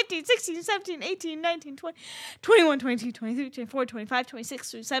 14, 15, 16, 17, 18, 19, 20, 21, 22, 23, 24, 25,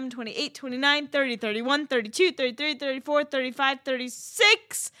 26, 27, 28, 29, 30, 31, 32, 33, 34, 35,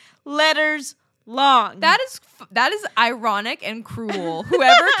 36 letters long. That is ironic and cruel.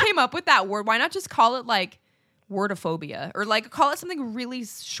 Whoever came up with that word, why not just call it like wordophobia, or like call it something really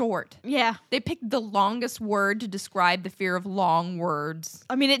short? Yeah. They picked the longest word to describe the fear of long words.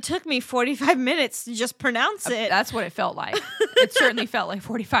 I mean, it took me 45 minutes to just pronounce it. That's what it felt like. It certainly felt like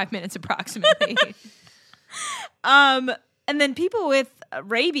 45 minutes approximately. And then people with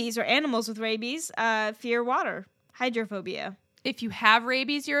rabies, or animals with rabies, fear water. Hydrophobia. If you have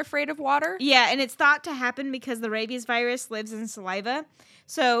rabies, you're afraid of water? Yeah, and it's thought to happen because the rabies virus lives in saliva.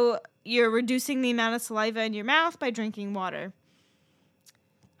 So you're reducing the amount of saliva in your mouth by drinking water.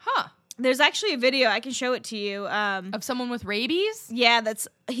 Huh. There's actually a video, I can show it to you. Of someone with rabies? Yeah,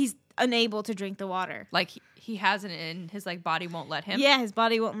 he's unable to drink the water. Like he has it in his body won't let him? Yeah, his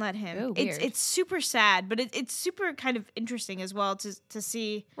body won't let him. Oh, weird. It's super sad, but it's super kind of interesting as well to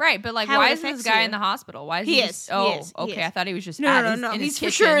see. Right, but how why it is this affects guy you. in the hospital? Why is He he is. just, He oh, is. He okay. is. I thought he was just No, in he's his for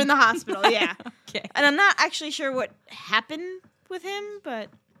kitchen. sure in the hospital, yeah. Okay. And I'm not actually sure what happened with him, but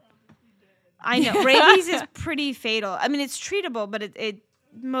I know. Rabies is pretty fatal. I mean, it's treatable, but it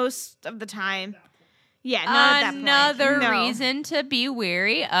most of the time Yeah, not at that Another point. No. reason to be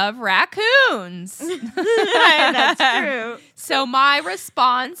weary of raccoons. That's true. So my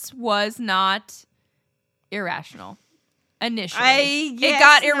response was not irrational initially. I it guess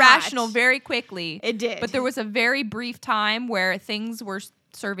got not. irrational very quickly. It did. But there was a very brief time where things were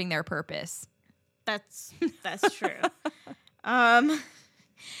serving their purpose. That's true.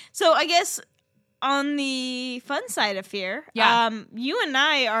 So I guess on the fun side of fear, you and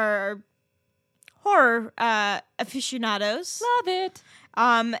I are horror aficionados. Love it.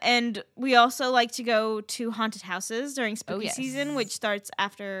 And we also like to go to haunted houses during spooky yes. season, which starts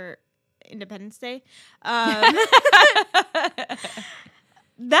after Independence Day.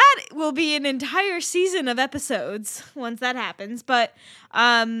 That will be an entire season of episodes once that happens. But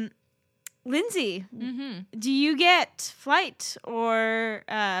Lindsay, do you get flight or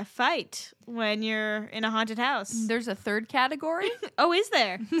fight when you're in a haunted house? There's a third category. Oh, is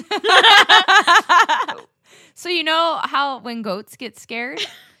there? So you know how when goats get scared,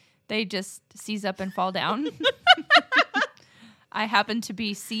 they just seize up and fall down? I happen to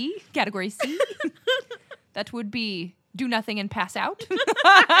be C, category C. That would be do nothing and pass out.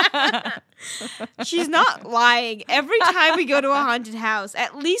 She's not lying. Every time we go to a haunted house,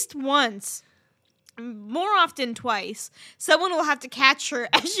 at least once, more often twice, someone will have to catch her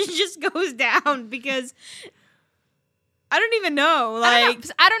as she just goes down because I don't even know. I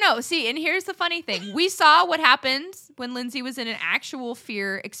don't know. See, and here's the funny thing. We saw what happened when Lindsay was in an actual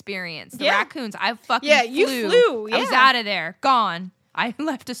fear experience. The raccoons. I fucking flew. You flew. Yeah. I was out of there. Gone. I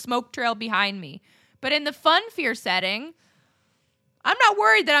left a smoke trail behind me. But in the fun fear setting, I'm not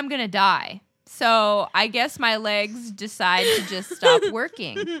worried that I'm going to die. So I guess my legs decide to just stop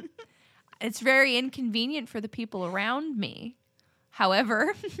working. It's very inconvenient for the people around me.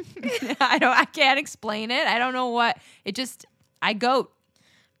 However, I can't explain it. I don't know what. I goat.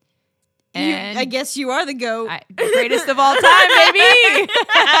 And I guess you are the goat. Greatest of all time, baby.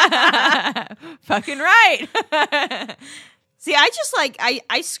 Fucking right. See, I just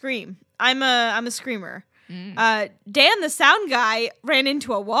I scream. I'm a screamer. Dan, the sound guy, ran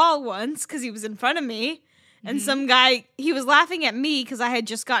into a wall once because he was in front of me. And some guy, he was laughing at me because I had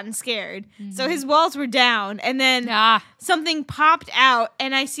just gotten scared. So his walls were down. And then something popped out,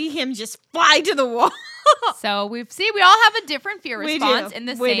 and I see him just fly to the wall. So we all have a different fear response in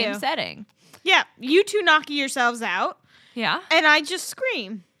the We same do. setting. Yeah, you two knock yourselves out, Yeah. and I just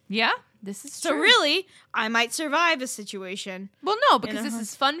scream. Yeah. This is So true. really, I might survive a situation. Well, no, because In a this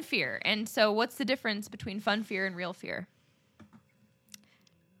is fun fear. And so what's the difference between fun fear and real fear?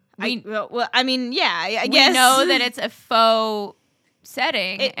 I mean, yeah, I We guess. know that it's a faux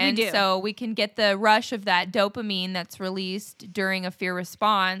setting, We and do. so we can get the rush of that dopamine that's released during a fear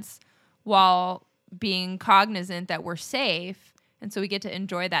response while being cognizant that we're safe, and so we get to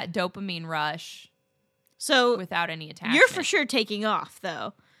enjoy that dopamine rush So without any attachment. you're for sure taking off,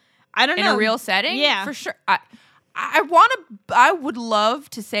 though. I don't in know. a real setting, Yeah. for sure. I would love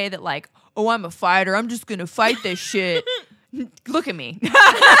to say that, like, oh, I'm a fighter. I'm just gonna fight this shit. Look at me.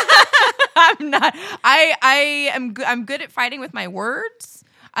 I'm not. I'm good at fighting with my words.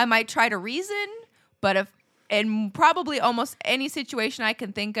 I might try to reason, but in probably almost any situation I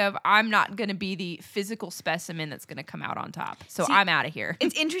can think of, I'm not going to be the physical specimen that's going to come out on top. So See, I'm out of here.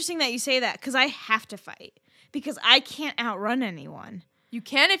 It's interesting that you say that because I have to fight because I can't outrun anyone. You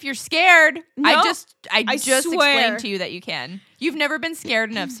can if you're scared. No, I just swear. explained to you that you can. You've never been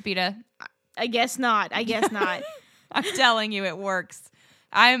scared enough, Speeda. I guess not. I'm telling you, it works.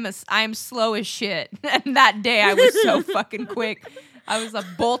 I'm slow as shit. And that day I was so fucking quick. I was a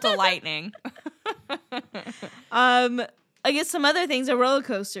bolt of lightning. I guess some other things are roller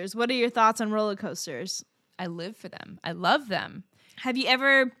coasters. What are your thoughts on roller coasters? I live for them. I love them. Have you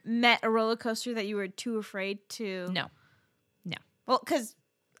ever met a roller coaster that you were too afraid to? No. Well, because,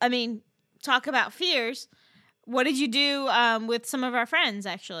 I mean, talk about fears. What did you do with some of our friends,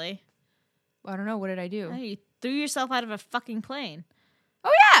 actually? I don't know. What did I do? Oh, you threw yourself out of a fucking plane.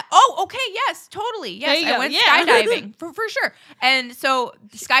 Oh, yeah. Oh, okay. Yes, totally. Yes, There you I go. went Yeah. skydiving for sure. And so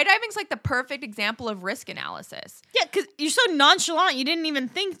skydiving's like the perfect example of risk analysis. Yeah, because you're so nonchalant, you didn't even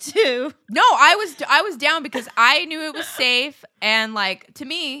think to. No, I was down because I knew it was safe. And like, to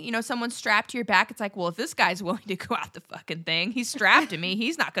me, you know, someone's strapped to your back. It's like, well, if this guy's willing to go out the fucking thing, he's strapped to me.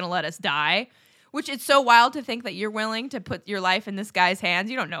 He's not going to let us die. Which it's so wild to think that you're willing to put your life in this guy's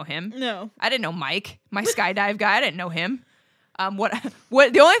hands. You don't know him. No. I didn't know Mike, my skydive guy. I didn't know him. What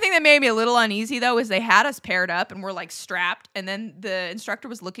the only thing that made me a little uneasy though is they had us paired up and we're like strapped, and then the instructor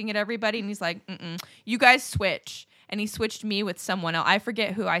was looking at everybody and he's like, you guys switch, and he switched me with someone else. I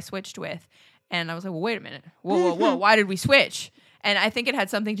forget who I switched with, and I was like, well, wait a minute, whoa, why did we switch? And I think it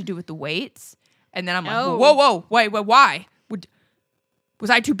had something to do with the weights. And then I'm like, Oh. whoa, wait, why? Was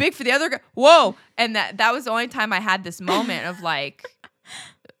I too big for the other guy? Whoa. And that was the only time I had this moment of like,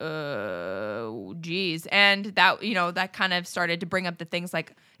 geez. And that, that kind of started to bring up the things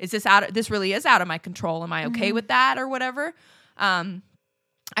like, this really is out of my control. Am I okay with that or whatever?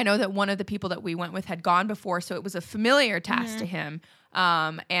 I know that one of the people that we went with had gone before, so it was a familiar task to him.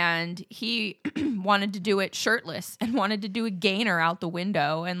 And he wanted to do it shirtless and wanted to do a gainer out the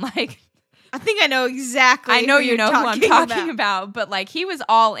window and like, I think I know exactly. I know who you you're know who I'm talking about. about, but like he was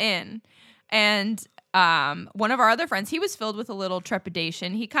all in. And one of our other friends, he was filled with a little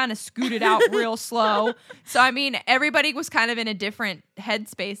trepidation. He kind of scooted out real slow. So I mean, everybody was kind of in a different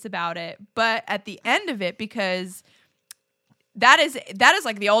headspace about it. But at the end of it, because that is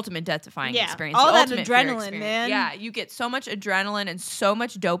like the ultimate death-defying experience. All the that ultimate fear adrenaline, experience. man. Yeah, you get so much adrenaline and so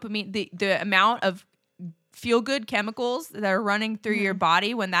much dopamine. The amount of feel-good chemicals that are running through your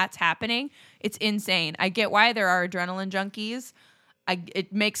body when that's happening, it's insane. I get why there are adrenaline junkies.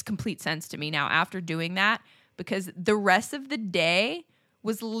 It makes complete sense to me now after doing that, because the rest of the day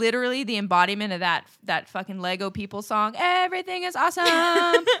was literally the embodiment of that fucking Lego People song, "Everything is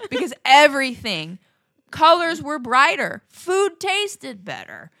awesome," because everything, colors were brighter, food tasted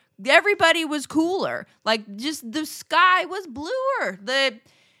better, everybody was cooler, like just the sky was bluer, the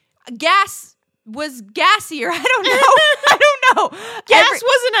gas was gassier. I don't know. Gas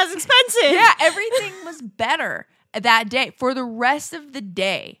wasn't as expensive. Yeah, everything was better that day. For the rest of the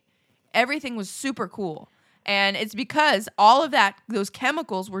day, everything was super cool. And it's because all of those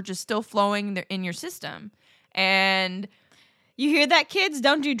chemicals were just still flowing in your system. And You hear that, kids?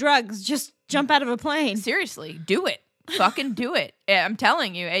 Don't do drugs. Just jump out of a plane. seriously, do it. Fucking do it. I'm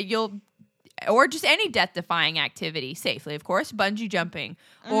telling you, or just any death-defying activity, safely, of course, bungee jumping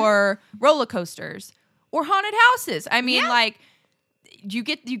or roller coasters or haunted houses. I mean, like, you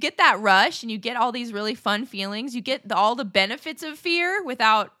get that rush and you get all these really fun feelings. You get all the benefits of fear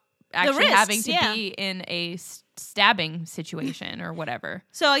without actually risks, having to be in a stabbing situation or whatever.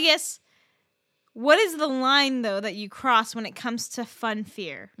 So I guess, what is the line, though, that you cross when it comes to fun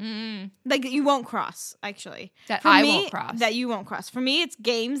fear? Like, that you won't cross, actually. That For I me, won't cross. That you won't cross. For me, it's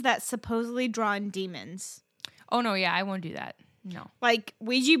games that supposedly draw in demons. Oh, no, yeah, I won't do that. No. Like,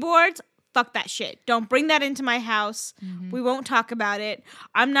 Ouija boards, fuck that shit. Don't bring that into my house. We won't talk about it.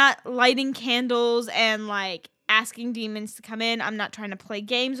 I'm not lighting candles and, like, asking demons to come in. I'm not trying to play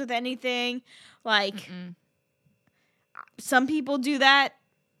games with anything. Like, some people do that,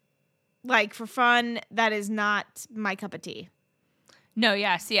 like, for fun. That is not my cup of tea. No,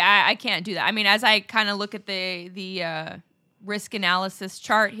 yeah. See, I can't do that. I mean, as I kind of look at the risk analysis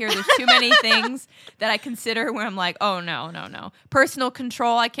chart here, there's too many things that I consider where I'm like, oh, no. Personal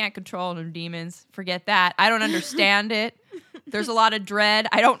control, I can't control no demons. Forget that. I don't understand it. There's a lot of dread.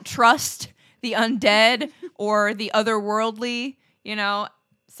 I don't trust the undead or the otherworldly,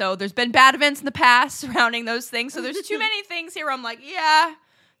 So there's been bad events in the past surrounding those things. So there's too many things here where I'm like, yeah.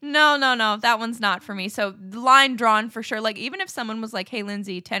 No, that one's not for me. So the line drawn for sure. Like, even if someone was like, hey,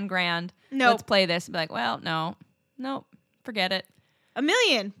 Lindsay, 10 grand, let's play this. I'd be like, well, no, forget it. $1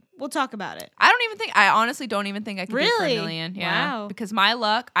 million. We'll talk about it. I honestly don't even think I could do it for $1 million. Yeah. Wow. Because my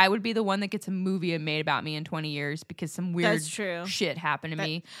luck, I would be the one that gets a movie made about me in 20 years because some weird That's true. shit happened to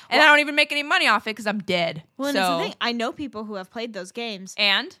me. And I don't even make any money off it because I'm dead. Well, and so, it's the thing. I know people who have played those games.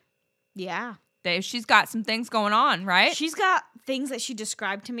 And Yeah. she's got some things going on, right? She's got things that she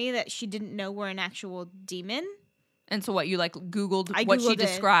described to me that she didn't know were an actual demon. And so what, you like Googled I what she Googled it.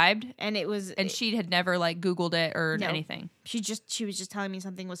 described? And it was... And she had never like Googled it or No. anything. She was just telling me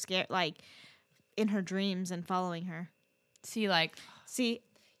something was scared, like, in her dreams and following her. See,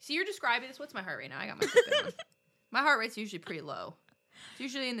 you're describing this. What's my heart rate now? I got my Fitbit on. My heart rate's usually pretty low. It's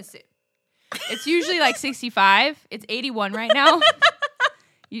usually it's usually like 65. It's 81 right now.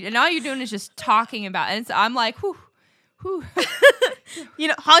 And all you're doing is just talking about it. And so I'm like, whew.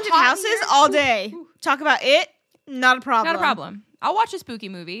 Haunted houses here? all day. Talk about it. Not a problem. Not a problem. I'll watch a spooky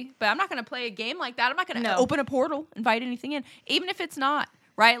movie, but I'm not going to play a game like that. I'm not going to open a portal, invite anything in, even if it's not,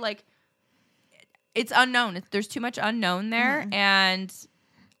 right? Like, it's unknown. There's too much unknown there, and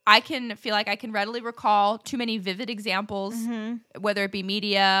I can feel like I can readily recall too many vivid examples, whether it be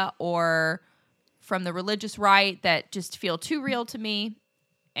media or from the religious right, that just feel too real to me.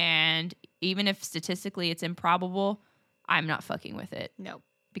 And even if statistically it's improbable, I'm not fucking with it. Nope.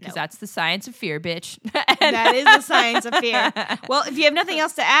 Because that's the science of fear, bitch. That is the science of fear. Well, if you have nothing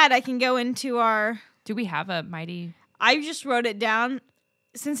else to add, I can go into our... Do we have a mighty... I just wrote it down.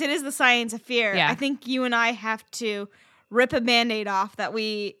 Since it is the science of fear, I think you and I have to rip a Band-Aid off that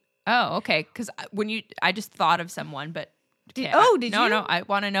we... Oh, okay. Because I just thought of someone, but Did no, you? No, I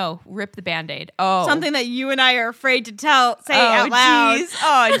want to know. Rip the Band-Aid. Oh. Something that you and I are afraid to say out loud. Geez.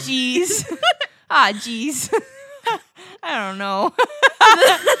 Oh, jeez. Jeez. I don't know.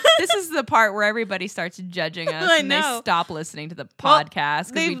 This is the part where everybody starts judging us I and they know. stop listening to the podcast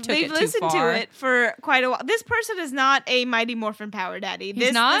because we took they've it too listened far. to it for quite a while. This person is not a Mighty Morphin Power Daddy.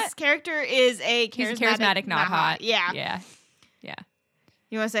 He's not? This character is a He's charismatic, not hot. Yeah. Yeah.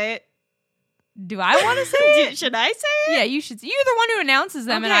 You want to say it? Do I want to say it? Should I say it? Yeah, you should. You're the one who announces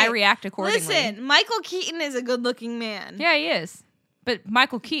them, and Okay. I react accordingly. Listen, Michael Keaton is a good-looking man. Yeah, he is. But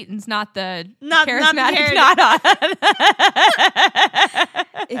Michael Keaton's not the Not the charismatic, character. not hot.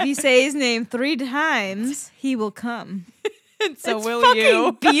 If you say his name 3 times, he will come. So It's will fucking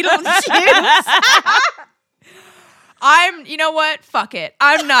you? Beetlejuice. You know what? Fuck it.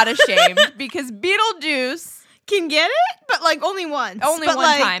 I'm not ashamed because Beetlejuice Can get it, but like only once. only But, one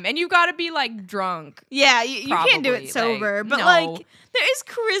like, time, and you got to be like drunk. Yeah, you can't do Probably, it sober, like, but no. like there is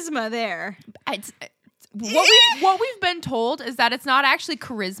charisma there. What we've been told is that it's not actually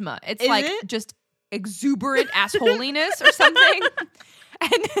charisma. It's Is like it? just exuberant assholiness or something.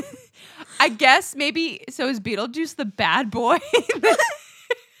 And I guess maybe so is Beetlejuice the bad boy?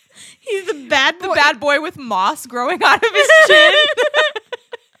 He's the bad boy. The bad boy with moss growing out of his chin.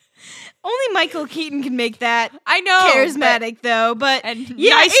 Only Michael Keaton can make that I know. charismatic though. But And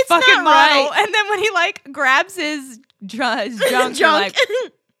yeah, nice it's fucking not model. right. And then when he like grabs his junk, you're like,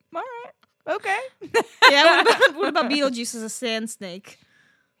 all right, okay. Yeah. What about Beetlejuice as a sand snake?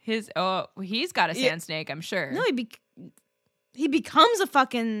 He's got a sand snake, I'm sure. No, he becomes a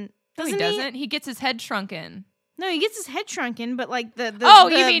fucking. No, he doesn't. He gets his head shrunken. No, he gets his head shrunken, but like the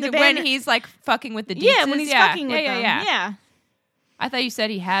You mean the when banner- he's like fucking with the Deetzes? yeah, when he's fucking with them. Yeah. Yeah. I thought you said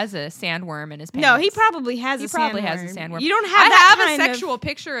he has a sandworm in his pants. No, he probably has. He a probably has a sandworm. sandworm. You don't have I that have kind a of- sexual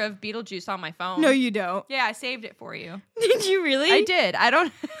picture of Beetlejuice on my phone. No, you don't. Yeah, I saved it for you. Did you really? I did. I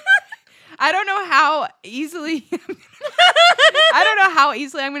don't know how easily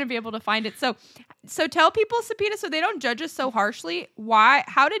I'm going to be able to find it. So tell people, Sapita, so they don't judge us so harshly.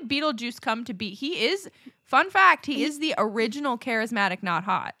 How did Beetlejuice come to be? He is, fun fact, he is the original charismatic not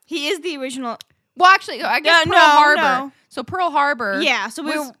hot. He is the original. Well, actually, I guess No, Pearl Harbor. no. So Pearl Harbor. Yeah.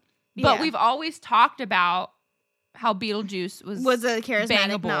 So But we've always talked about how Beetlejuice was a charismatic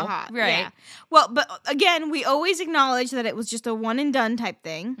bangable, not hot. right. Yeah. Well, but again, we always acknowledge that it was just a one and done type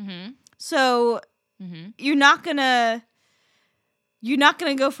thing. Mm-hmm. So you're not gonna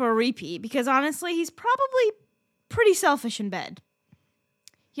go for a repeat because honestly, he's probably pretty selfish in bed.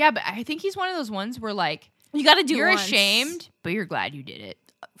 Yeah, but I think he's one of those ones where like You got to do. you're once. ashamed, but you're glad you did it.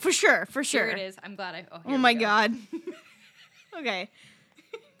 For sure. Here it is. I'm glad I. Oh, here Oh we my go. god. Okay.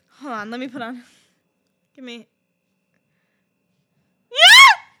 Hold on. Let me put on. Give me.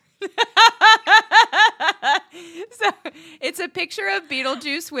 So it's a picture of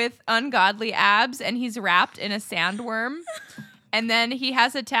Beetlejuice with ungodly abs, and he's wrapped in a sandworm. And then he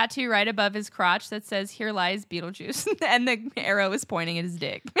has a tattoo right above his crotch that says, "Here lies Beetlejuice," and the arrow is pointing at his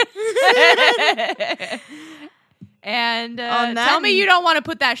dick. And tell me you don't want to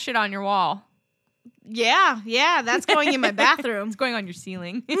put that shit on your wall. Yeah. That's going in my bathroom. It's going on your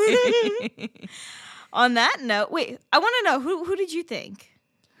ceiling. On that note, wait. I want to know who did you think?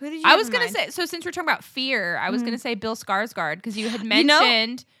 Who did you? I have was in gonna mind? say, so since we're talking about fear, I was gonna say Bill Skarsgård because you had You know,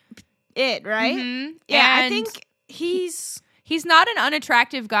 mentioned it, right? Mhm. Yeah, I And think he's he's not an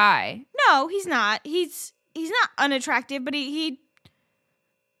unattractive guy. no, he's not. He's not unattractive, but he's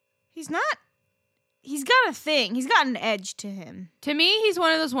not. He's got a thing. He's got an edge to him. To me, he's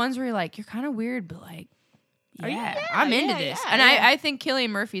one of those ones where you're like, you're kind of weird, but like, Are you? yeah, Yeah, I'm into yeah, this. yeah, And yeah. I think Cillian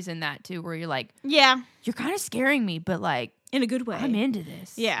Murphy's in that too, where you're like, Yeah, you're kind of scaring me, but like, in a good way. I'm into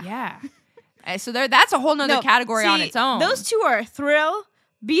this. Yeah. Yeah. So that's a whole nother No, category on see, its own. Those two are a thrill.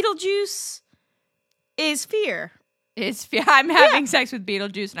 Beetlejuice is fear. I'm having sex with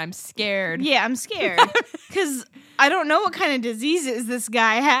Beetlejuice and I'm scared. Yeah, I'm scared because I don't know what kind of diseases this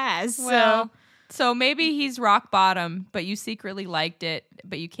guy has. Well, so maybe he's rock bottom, but you secretly liked it,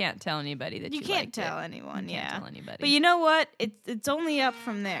 but you can't tell anybody that you you can't liked tell it. anyone. You Yeah, can't tell anybody. but you know what? It's only up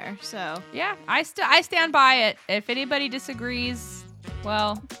from there. So yeah, I stand by it. If anybody disagrees,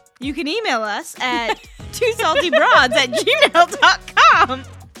 well, you can email us at twosaltybroads@gmail.com.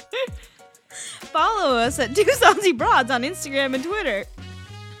 Follow us at twosaltybroads on Instagram and Twitter.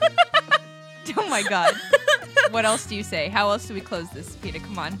 oh my god. What else do you say? How else do we close this, Peter?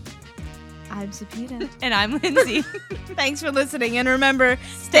 Come on. I'm Sapita. And I'm Lindsay. Thanks for listening, and remember,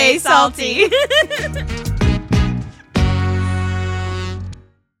 stay salty.